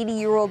 I am an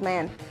 80-year-old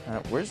man.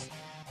 Where's?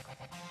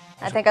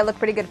 I think I look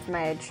pretty good for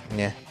my age.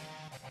 Yeah.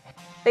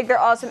 Think they're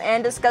awesome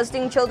and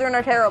disgusting. Children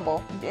are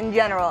terrible in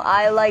general.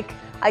 I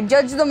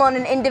judge them on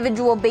an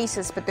individual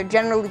basis, but they're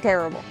generally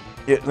terrible.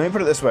 Yeah, let me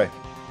put it this way.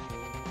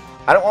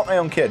 I don't want my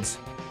own kids,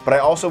 but I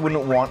also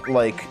wouldn't want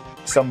like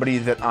somebody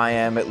that I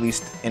am at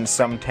least in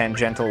some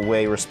tangential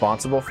way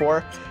responsible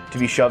for to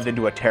be shoved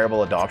into a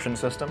terrible adoption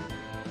system.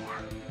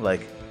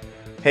 Like,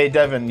 hey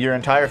Devin, your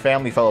entire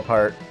family fell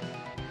apart.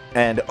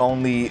 and the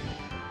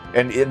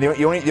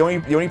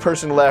only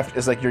person left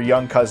is like your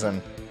young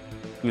cousin,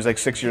 who's like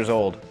 6 years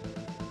old.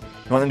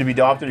 You want them to be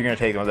adopted? You're gonna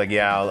take them? I was like,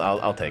 yeah,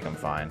 I'll take them.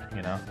 Fine,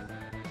 you know.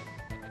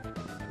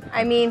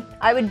 I mean,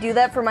 I would do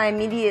that for my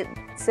immediate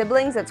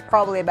siblings. That's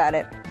probably about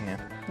it. Yeah.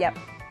 Yep.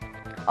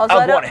 Also,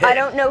 I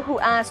don't know who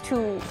asked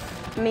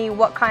me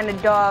what kind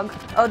of dog.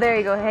 Oh, there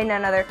you go. Hey,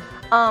 another.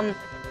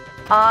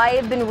 I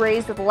have been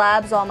raised with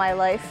labs all my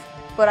life,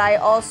 but I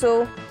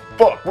also.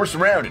 Fuck, we're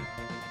surrounded.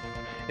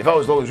 If I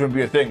was low, this wouldn't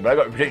be a thing, but I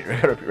got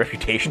a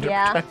reputation to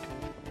protect.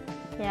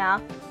 Yeah.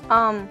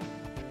 Oh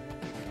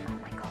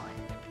my god.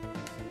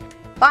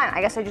 Fine,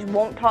 I guess I just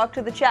won't talk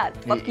to the chat.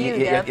 Fuck you,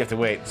 Dev. You have to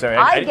wait. Sorry.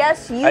 I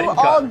guess you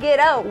all get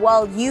out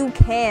while you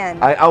can.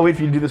 I'll wait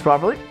for you to do this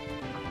properly.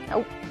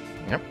 Nope.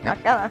 Yep.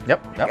 Not gonna.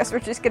 Yep. I guess we're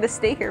just gonna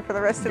stay here for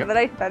the rest of the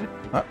night then.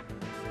 Huh?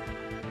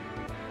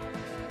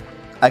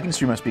 I can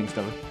stream my speaking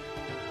stuff.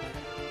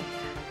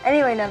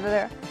 Anyway, never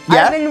there.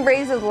 Yeah? I've been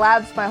raised with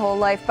labs my whole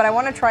life, but I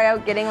want to try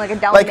out getting like a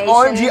Dalmatian.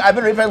 Like OMG, I've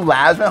been raised by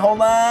labs my whole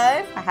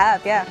life. I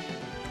have, yeah.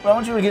 Why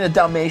don't you get a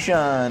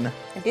Dalmatian? I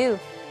do.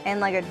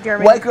 And like a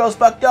German. White girls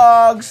fuck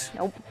dogs.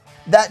 Nope.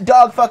 That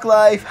dog fuck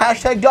life.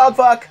 Hashtag dog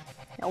fuck.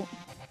 Nope.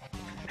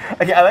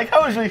 Okay, I like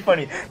how it was really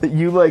funny that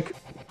you like,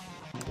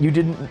 you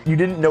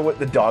didn't know what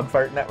the dog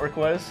fart network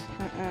was.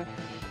 Mm-mm.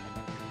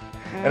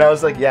 And I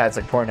was like, yeah, it's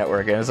like porn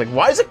network. And I was like,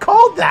 why is it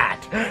called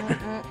that?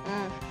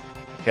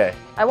 Okay.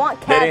 I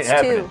want That ain't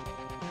cats too. happening.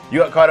 You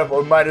got caught up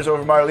with Midas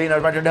over Marlene. I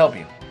was trying to help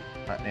you.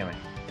 Anyway,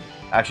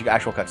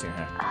 actual cutscene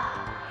here.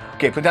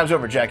 Okay, playtime's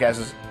over,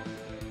 jackasses.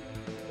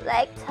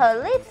 Like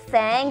totally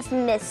thanks,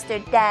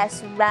 Mr.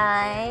 That's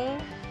right.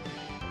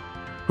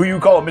 Who you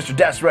call Mr.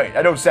 That's right?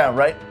 I don't sound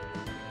right.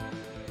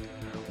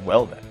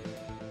 Well then,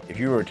 if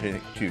you were to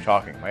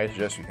talking, I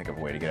suggest you think of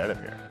a way to get out of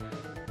here.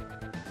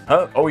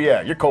 Huh? Oh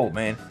yeah, you're cold,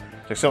 man.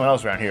 It's like someone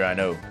else around here I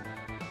know.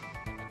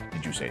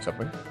 Did you say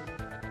something?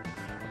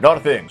 Not a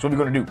thing. So what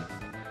are we gonna do?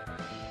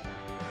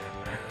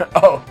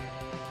 Oh.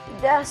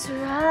 That's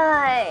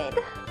right.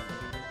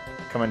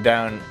 Coming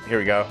down. Here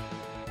we go.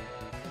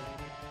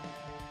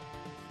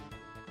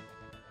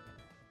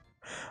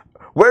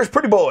 Where's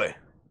Pretty Boy?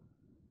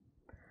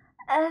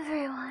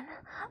 Everyone,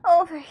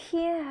 over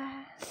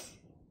here.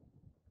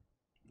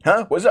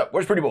 Huh? What's up?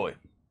 Where's Pretty Boy?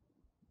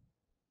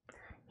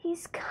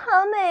 He's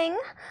coming.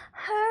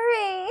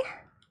 Hurry.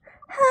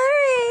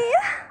 Hurry.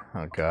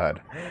 Oh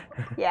God.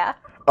 Yeah.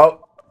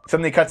 Oh,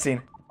 suddenly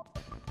cutscene.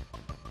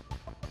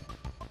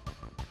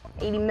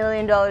 $80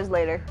 million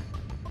later.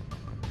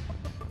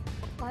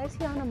 Why is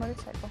he on a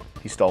motorcycle?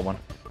 He stole one.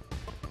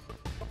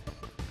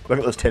 Look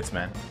at those tits,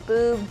 man.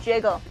 Boob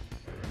jiggle.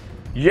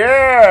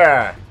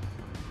 Yeah!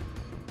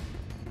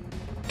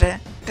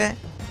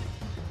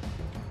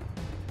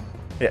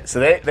 Yeah, so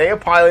they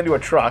pile into a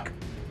truck.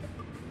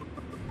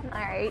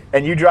 Alright.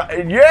 And you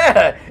drive,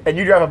 yeah! And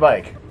you drive a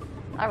bike.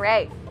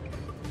 Alright.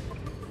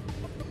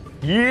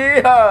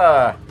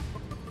 Yeah!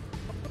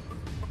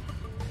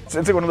 So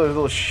it's like one of those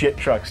little shit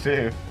trucks,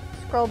 too.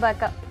 Scroll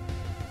back up.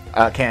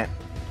 Can't.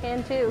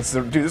 Can too.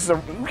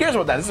 Who cares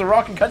about that? This is a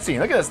rocking cutscene.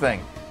 Look at this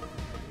thing.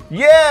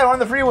 Yeah, we're on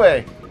the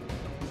freeway.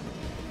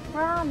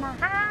 We're on the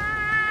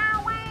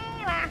highway.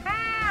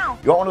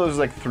 You want one of those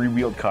like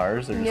three-wheeled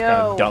cars? They're just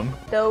kind of dumb.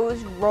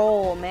 Those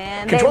roll,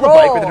 man. Control they the roll.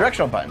 bike with the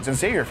directional buttons and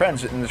save your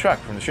friends in the truck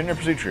from the Shinra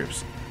pursuit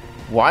troops.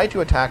 Y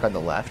to attack on the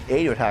left,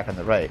 A to attack on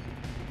the right.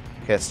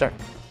 Okay, let's start.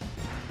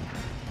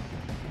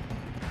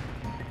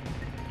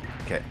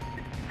 Okay.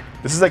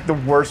 This is like the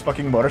worst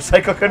fucking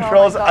motorcycle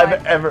controls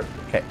I've ever...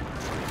 Okay.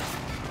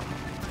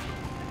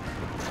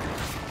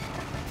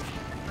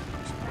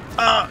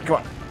 Come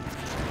on.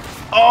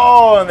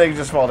 Oh, and they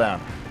just fall down.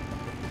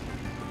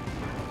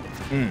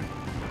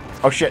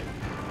 Oh, shit.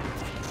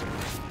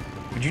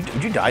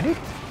 Did you die, dude?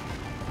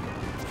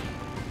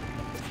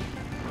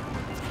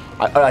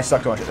 I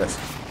suck too much at this.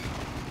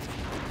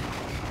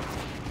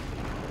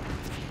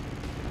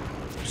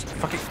 Just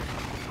fucking...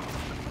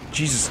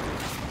 Jesus.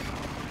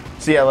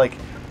 So yeah, like,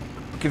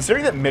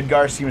 considering that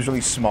Midgar seems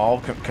really small,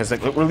 because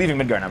like, we're leaving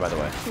Midgar now, by the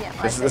way. Yeah,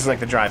 this is like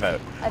the drive out.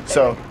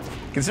 So,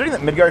 considering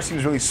that Midgar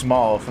seems really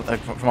small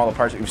from all the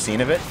parts that we've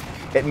seen of it,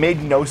 it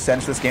made no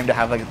sense for this game to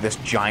have like this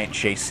giant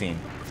chase scene.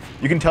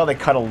 You can tell they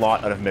cut a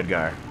lot out of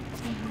Midgar.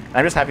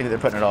 I'm just happy that they're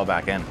putting it all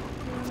back in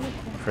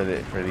for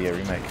the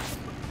remake.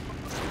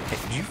 Hey,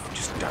 did you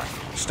just die?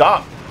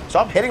 Stop!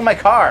 Stop hitting my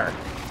car!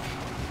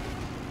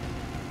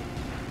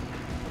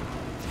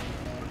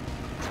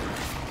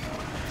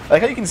 I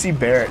like how you can see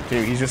Barrett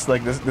too. He's just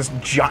like this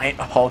giant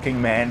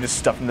hulking man just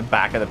stuffed in the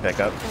back of the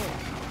pickup.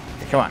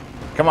 Hey,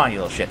 come on,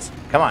 you little shits,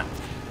 come on.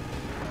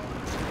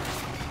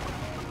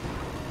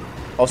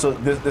 Also,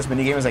 this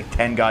minigame is like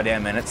 10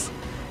 goddamn minutes.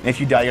 And if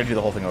you die, you gotta do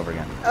the whole thing over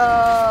again.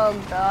 Oh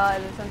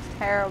god, this sounds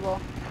terrible.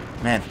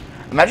 Man,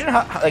 imagine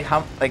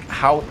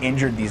how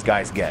injured these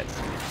guys get.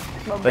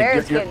 Well, Like,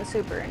 Barrett's you're- getting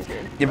super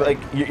injured. Yeah, but like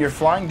you're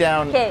flying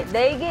down. Okay,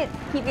 they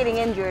keep getting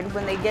injured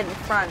when they get in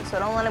front, so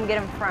don't let them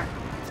get in front.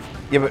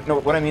 Yeah, but no,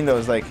 what I mean though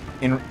is like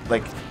yeah,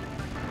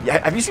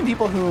 have you seen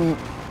people who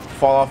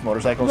fall off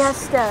motorcycles? Yes,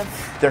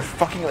 Steph. They're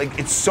fucking like,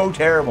 it's so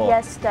terrible.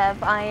 Yes,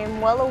 Steph. I am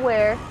well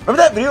aware. Remember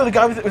that video of the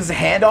guy with his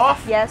hand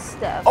off? Yes,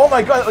 Steph. Oh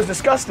my god, that was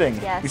disgusting.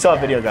 Yes, we saw a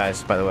Steph. video,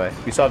 guys, by the way.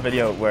 We saw a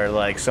video where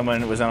like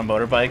someone was on a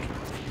motorbike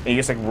and he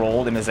just like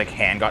rolled and his like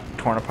hand got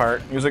torn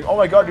apart. He was like, oh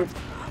my god, dude,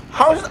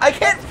 how is I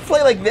can't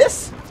play like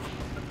this?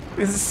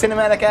 This is a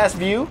cinematic ass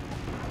view.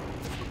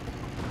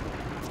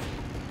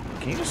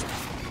 Can you just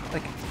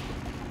like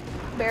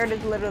Barrett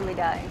is literally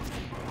dying.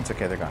 It's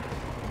okay, they're gone.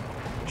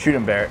 Shoot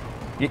him, Barrett.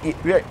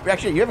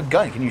 Actually, you have a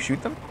gun. Can you shoot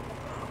them?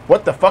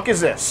 What the fuck is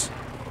this?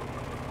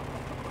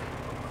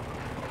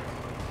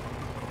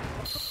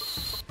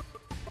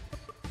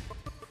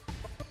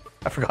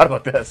 I forgot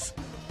about this.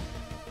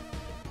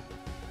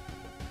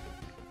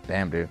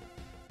 Damn, dude.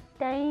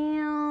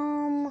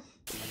 Damn.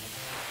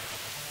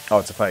 Oh,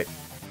 it's a fight.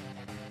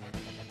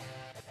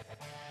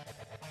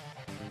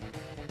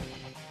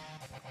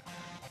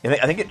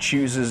 I think it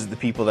chooses the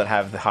people that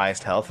have the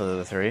highest health of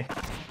the three.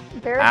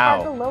 Barrett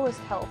had the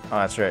lowest health. Oh,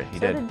 that's right. He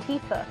did. So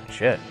did Tifa.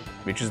 Shit.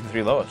 We choose the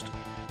three lowest.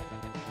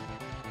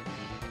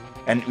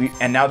 And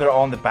now they're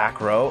all in the back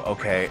row.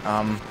 Okay.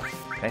 Can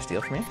I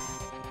steal from you?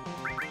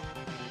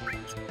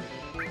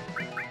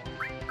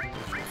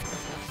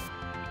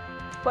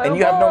 And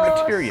you have no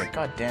materia.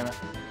 God damn it.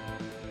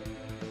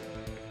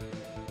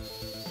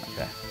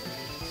 Okay.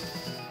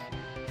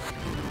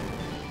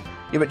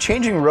 Yeah, but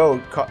changing row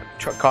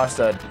costs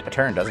a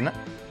turn, doesn't it?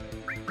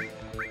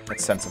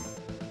 Let's send some.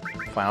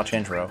 Fine, I'll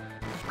change row.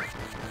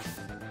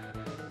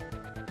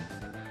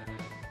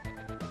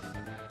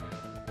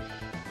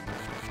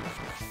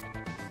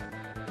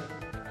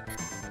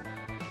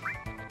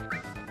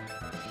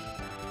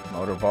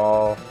 Motor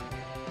ball.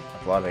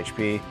 That's a lot of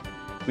HP.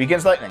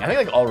 Weakens lightning. I think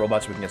like all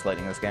robots weaken against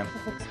lightning in this game. I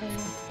think so, yeah.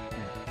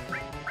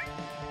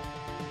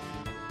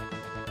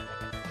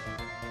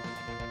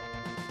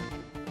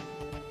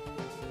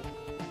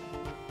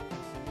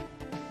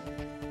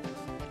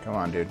 Come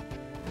on, dude.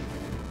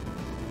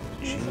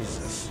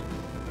 Jesus.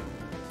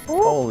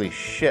 Ooh. Holy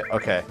shit.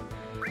 Okay.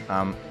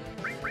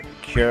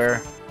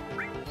 Cure.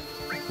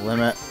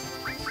 Limit.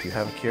 Do you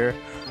have a cure?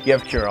 You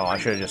have cure all. I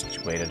should have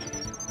just waited.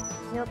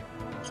 Yep.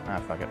 Ah,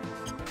 fuck it.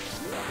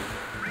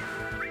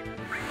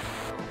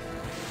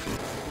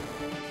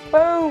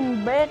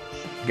 Boom, bitch.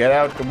 Get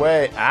out the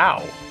way.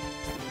 Ow.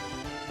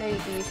 Maybe you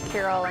can use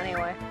cure all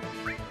anyway.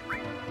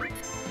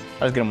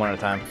 I'll just get him one at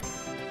a time.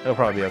 It'll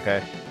probably be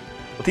okay.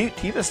 Well,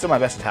 Tifa's still my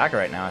best attacker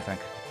right now, I think.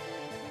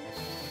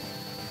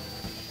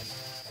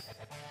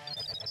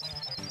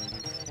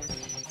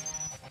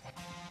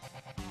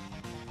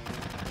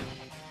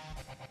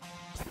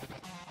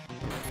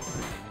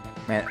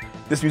 Man,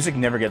 this music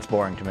never gets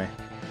boring to me.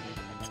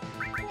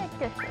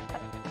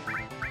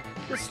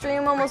 The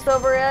stream almost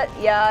over yet?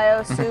 Yeah, I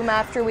assume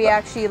after we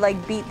actually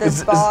like beat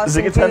this boss.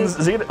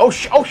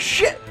 Oh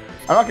shit!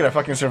 I'm not gonna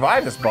fucking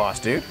survive this boss,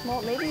 dude.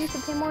 Well, maybe you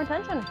should pay more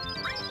attention.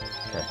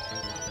 Okay,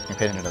 I'm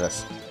paying attention to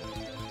this.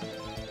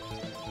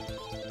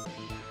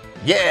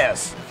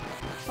 Yes.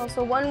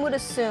 Also, one would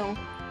assume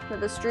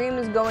that the stream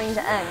is going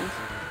to end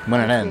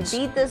When it we ends.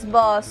 beat this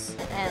boss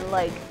and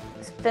like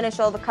finish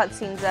all the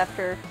cutscenes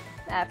after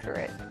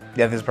it.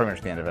 Yeah, this is pretty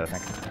much the end of it, I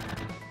think.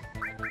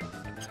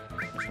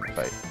 Just gonna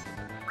fight.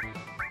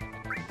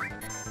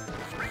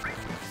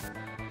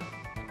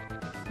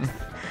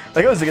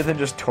 Like, it was a good thing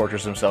just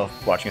tortures himself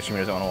watching a stream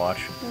he doesn't want to watch.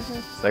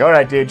 It's like,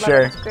 alright, dude,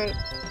 sure. That's great.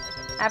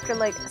 After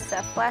like a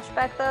Seth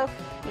flashback though.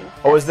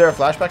 Oh, is there a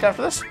flashback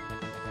after this?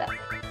 Seth.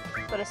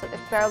 But I said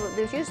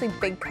there's usually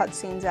big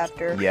cutscenes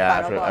after.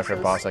 Yeah, final after a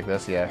bosses. boss like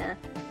this, yeah.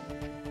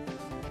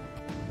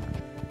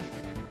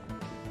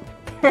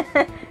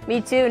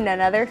 Me too,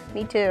 none other.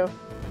 Me too.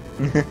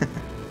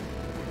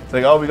 It's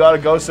like, oh, we gotta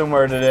go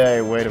somewhere today.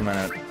 Wait a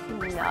minute.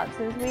 Not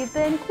since we've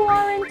been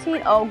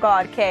quarantined. Oh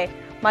god, okay.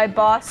 My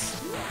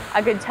boss,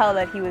 I could tell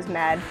that he was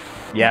mad.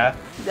 Yeah?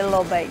 A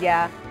little bit,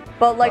 yeah.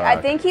 But like, I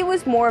think he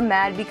was more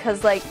mad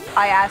because like,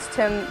 I asked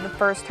him the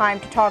first time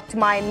to talk to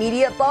my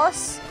immediate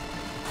boss,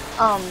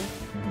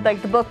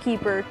 like the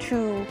bookkeeper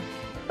to,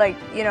 like,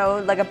 you know,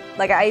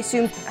 like I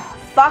assumed,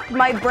 fuck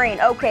my brain.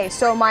 Okay,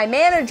 so my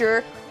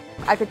manager,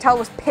 I could tell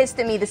was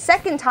pissed at me the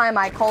second time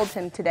I called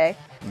him today.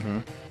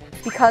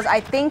 Because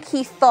I think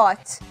he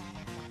thought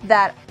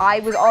that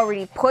I was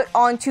already put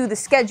onto the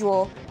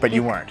schedule. But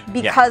you weren't.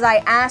 Because I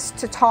asked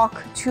to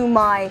talk to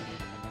my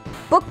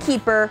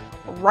bookkeeper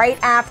right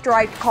after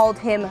I called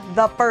him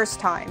the first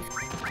time.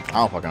 I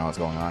don't fucking know what's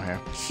going on here.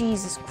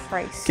 Jesus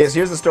Christ. Okay, so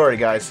here's the story,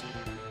 guys.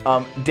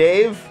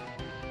 Dave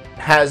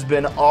has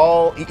been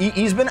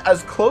he's been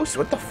as close.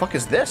 What the fuck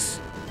is this?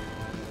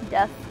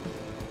 Death.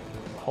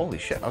 Holy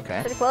shit,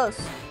 okay. Pretty close.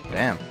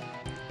 Damn.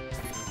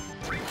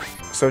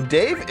 So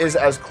Dave is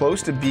as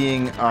close to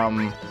being,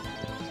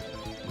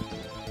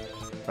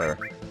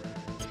 whatever.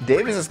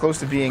 Dave is as close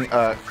to being,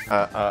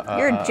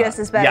 You're just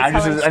as bad yeah, at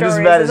telling I'm just as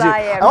stories bad as you. I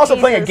am. I'm also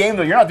playing a Jesus. game,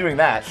 though. You're not doing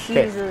that.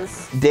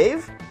 Jesus. Okay.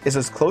 Dave is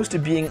as close to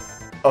being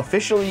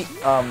officially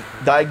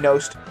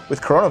diagnosed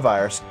with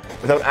coronavirus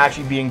without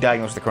actually being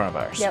diagnosed with the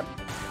coronavirus. Yep.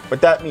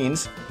 What that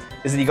means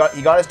is that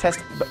he got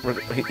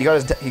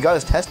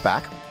his test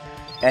back,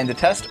 and the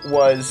test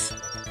was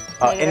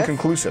Negative.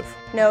 inconclusive.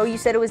 No, you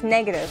said it was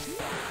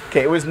negative.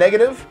 Okay, it was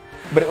negative,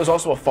 but it was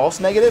also a false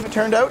negative, it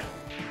turned out.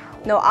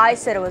 No, I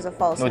said it was a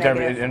false No, it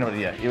negative.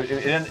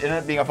 ended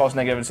up being a false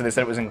negative, and so they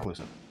said it was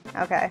inconclusive.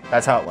 Okay.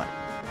 That's how it went.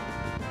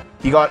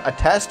 He got a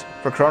test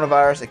for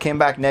coronavirus. It came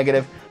back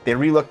negative. They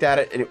re-looked at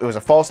it. It was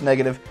a false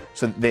negative,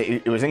 so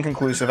it was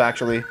inconclusive,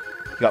 actually.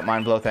 He got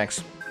mind blow,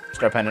 thanks.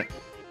 Star pendant.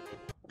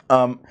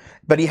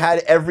 But he had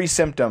every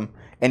symptom,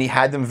 and he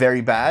had them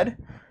very bad.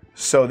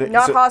 So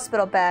Not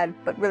hospital bad,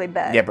 but really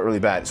bad. Yeah, but really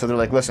bad. So they're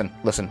like, listen,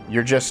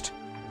 you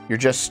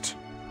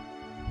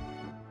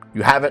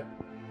have it.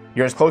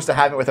 You're as close to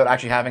having it without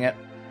actually having it.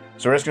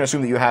 So we're just going to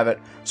assume that you have it.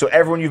 So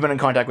everyone you've been in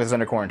contact with is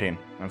under quarantine.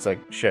 And it's like,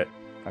 shit.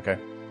 Okay.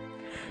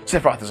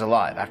 Sephiroth is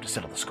alive. I have to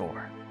settle the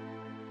score.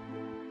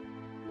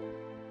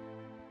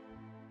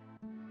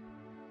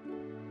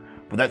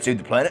 Will that save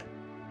the planet?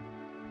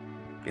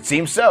 It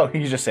seems so.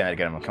 He's just saying that to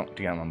get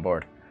him on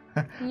board.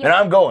 And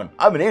I'm going.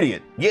 I'm an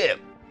idiot. Yeah.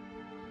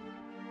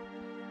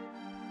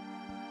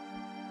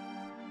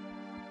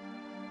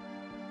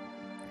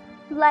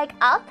 Like,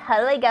 I'll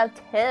totally go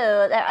too.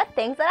 There are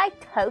things that I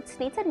totes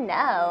need to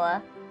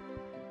know.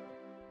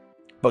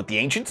 About the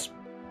ancients?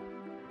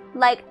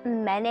 Like,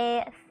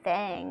 many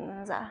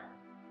things.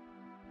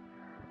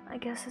 I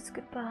guess it's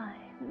goodbye,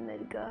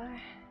 Midgar.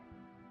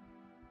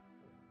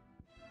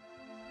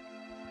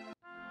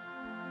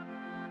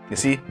 You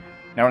see?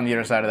 Now we're on the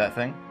other side of that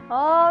thing.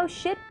 Oh,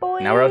 shit, boy.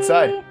 Now we're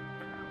outside.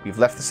 We've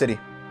left the city.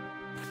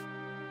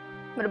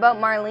 What about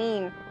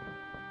Marlene?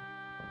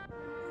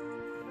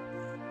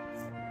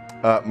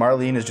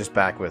 Marlene is just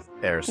back with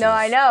Eris. No,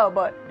 I know,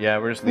 but yeah,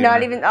 we're just leaving not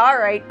her. even. All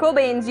right, cool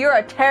beans. You're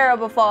a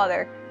terrible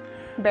father,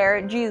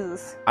 Barrett.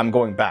 Jesus. I'm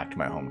going back to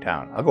my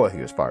hometown. I'll go with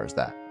you as far as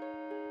that.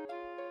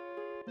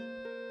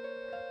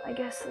 I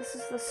guess this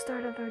is the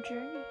start of our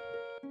journey.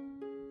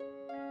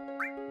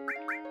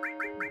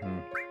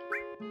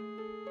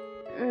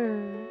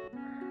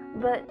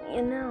 But,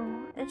 you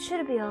know, it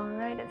should be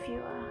alright if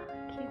you,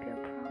 keep your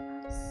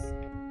promise.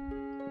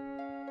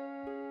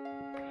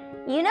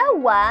 You know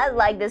what?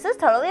 Like, this is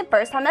totally the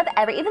first time I've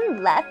ever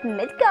even left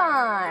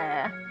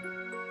Midgar.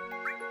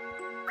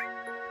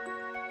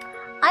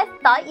 I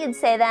thought you'd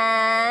say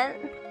that.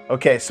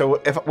 Okay, so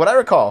what I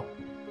recall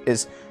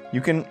is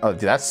you can. Oh,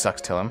 dude, that sucks.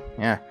 Tell him.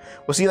 Yeah.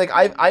 Well, see, like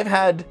I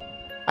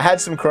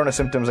had some corona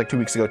symptoms like 2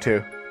 weeks ago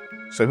too.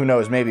 So who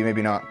knows?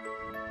 Maybe not.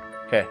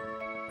 Okay.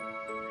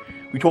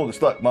 We told the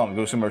slut mom to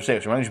go somewhere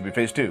safe, so I think she should be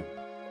phase 2. You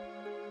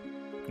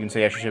can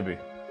say yes, she should be.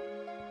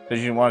 Said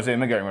she didn't want to stay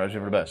in Midgar, but I was for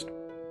the best.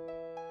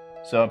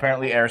 So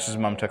apparently, Eris's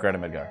mom took her out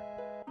of Midgar.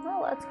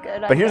 Well, that's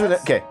good. But here's what.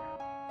 Okay.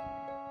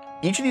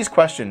 Each of these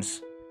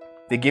questions,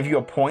 they give you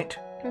a point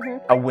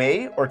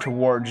away or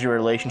towards your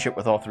relationship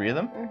with all three of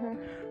them.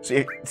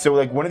 So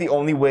like one of the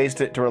only ways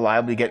to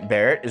reliably get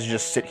Barrett is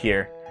just sit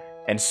here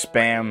and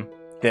spam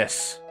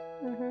this.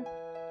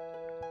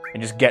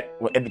 And just get,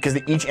 because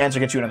each answer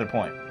gets you another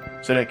point.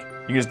 So like,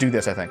 you just do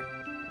this, I think.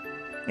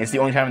 It's the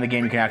only time in the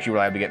game you can actually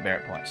reliably get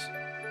Barrett points.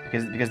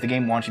 Because the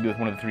game wants you to be with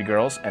one of the 3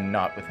 girls and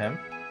not with him.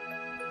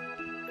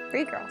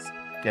 3 girls.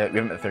 Yeah, we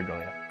haven't met the 3rd girl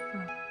yet.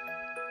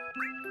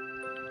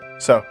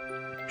 So,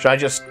 should I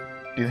just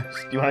do this?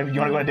 Do you want to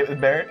go on a date with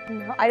Barrett?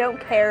 No, I don't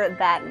care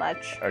that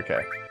much.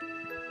 Okay.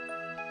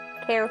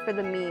 Care for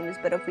the memes,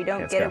 but if we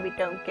don't get it, we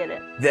don't get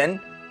it. Then,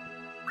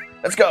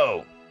 let's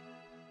go!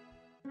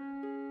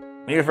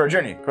 We're here for a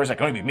journey. Of course, that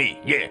can only be me.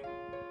 Yeah.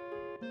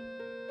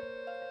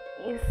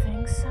 You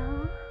think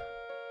so?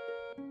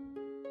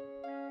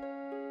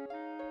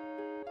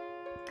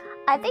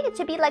 I think it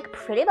should be like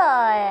Pretty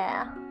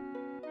Boy.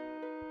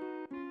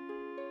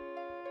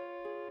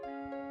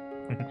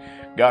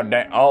 God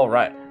damn. All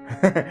right.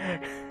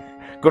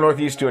 Go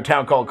northeast to a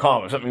town called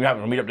Calm. If something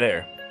happens, we'll meet up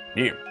there.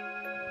 Yeah.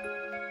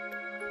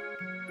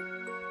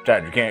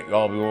 Besides, you can't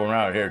all be going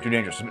around here. Too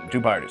dangerous. 2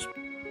 parties.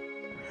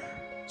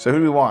 So who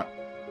do we want?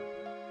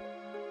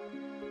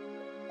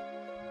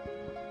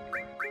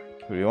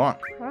 Who do you want?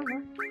 I don't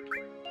know.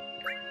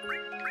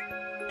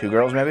 2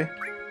 girls, maybe?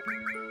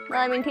 Well,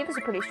 I mean, Tifa's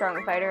a pretty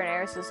strong fighter, and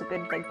Eris is a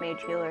good, like,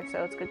 mage healer,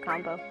 so it's a good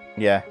combo.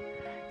 Yeah.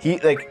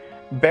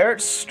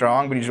 Barrett's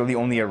strong, but he's really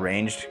only a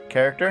ranged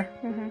character.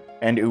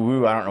 And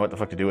Uwu, I don't know what the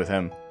fuck to do with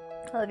him.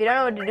 Well, if you don't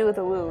know what to do with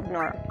a woo,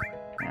 ignore him.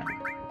 Yeah.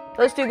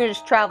 Those 2 can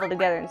just travel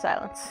together in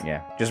silence.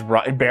 Yeah.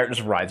 Barrett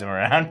just rides him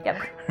around.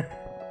 Yep.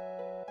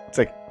 It's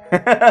like...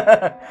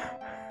 Yeah.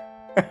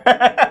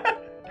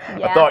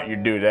 I thought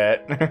you'd do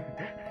that.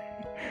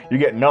 You're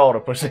getting all the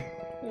pussy.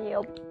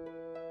 Yep.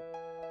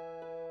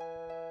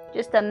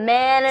 Just a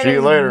man and See you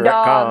his later,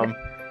 dog. Retcom.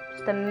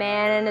 Just a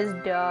man and his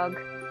dog.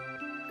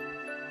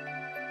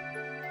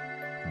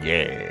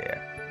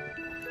 Yeah.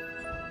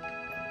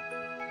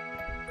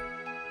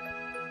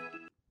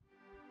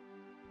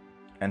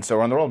 And so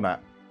we're on the world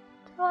map.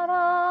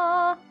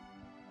 Ta-da!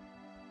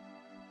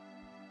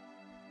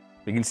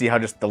 You can see how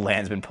just the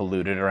land's been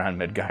polluted around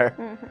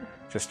Midgar.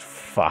 Just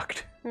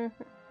fucked. And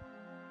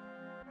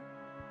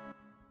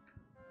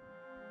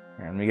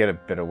we get a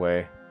bit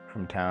away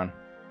from town.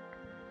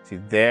 See,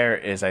 there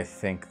is, I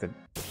think, the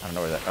I don't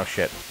know where that. Oh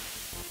shit.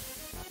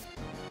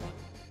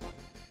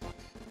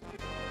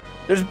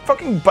 There's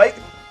fucking bike.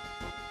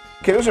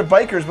 Okay, those are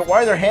bikers, but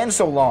why are their hands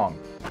so long?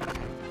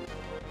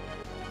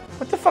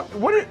 What the fuck?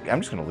 I'm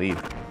just gonna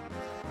leave.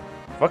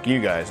 Fuck you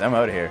guys. I'm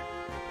out of here.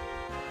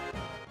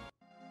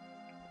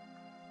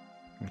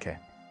 Okay.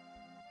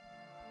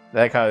 I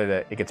like how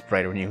it gets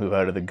brighter when you move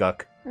out of the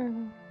guck.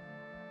 Mm-hmm.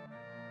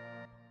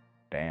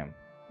 Damn.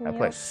 That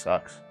place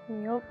sucks.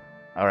 Yep.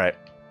 Alright.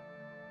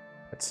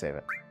 Let's save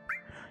it.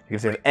 You can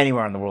save it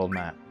anywhere on the world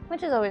map.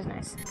 Which is always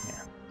nice.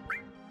 Yeah.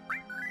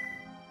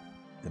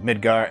 The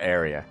Midgar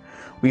area.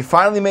 We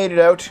finally made it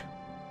out.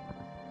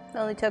 It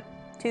only took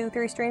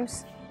 2-3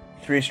 streams.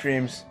 3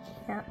 streams.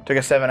 Yeah. Took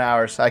us 7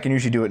 hours. I can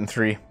usually do it in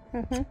 3.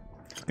 Mm-hmm.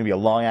 It's gonna be a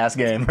long ass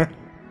game.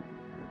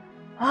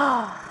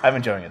 I'm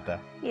enjoying it though.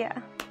 Yeah.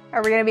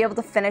 Are we gonna be able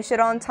to finish it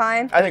on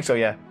time? I think so,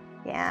 yeah.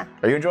 Yeah.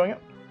 Are you enjoying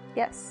it?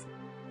 Yes.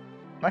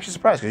 I'm actually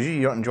surprised because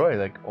you don't enjoy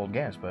like old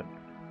games, but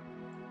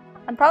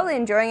I'm probably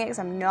enjoying it because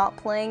I'm not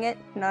playing it,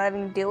 not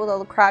having to deal with all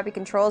the crappy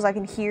controls I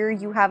can hear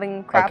you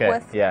having crap okay,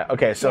 with. yeah,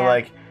 okay. So Yeah.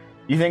 like,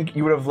 you think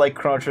you would have liked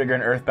Chrono Trigger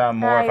and Earthbound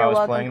more if I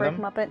was playing them?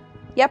 Muppet.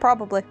 Yeah,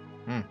 probably.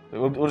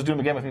 We'll just do them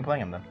again with me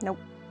playing them then. Nope.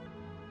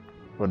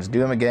 We'll just do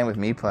them again with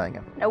me playing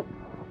them. Nope.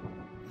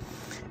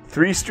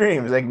 3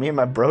 streams, like me and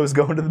my bros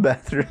going to the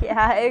bathroom.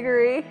 Yeah, I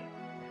agree.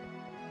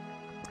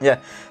 Yeah,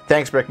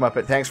 thanks, Brick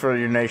Muppet. Thanks for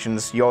your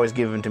donations. You always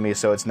give them to me,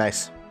 so it's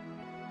nice.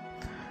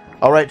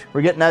 All right,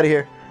 we're getting out of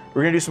here.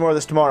 We're gonna do some more of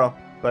this tomorrow,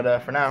 but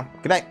for now,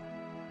 good night.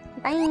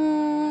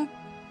 Bye.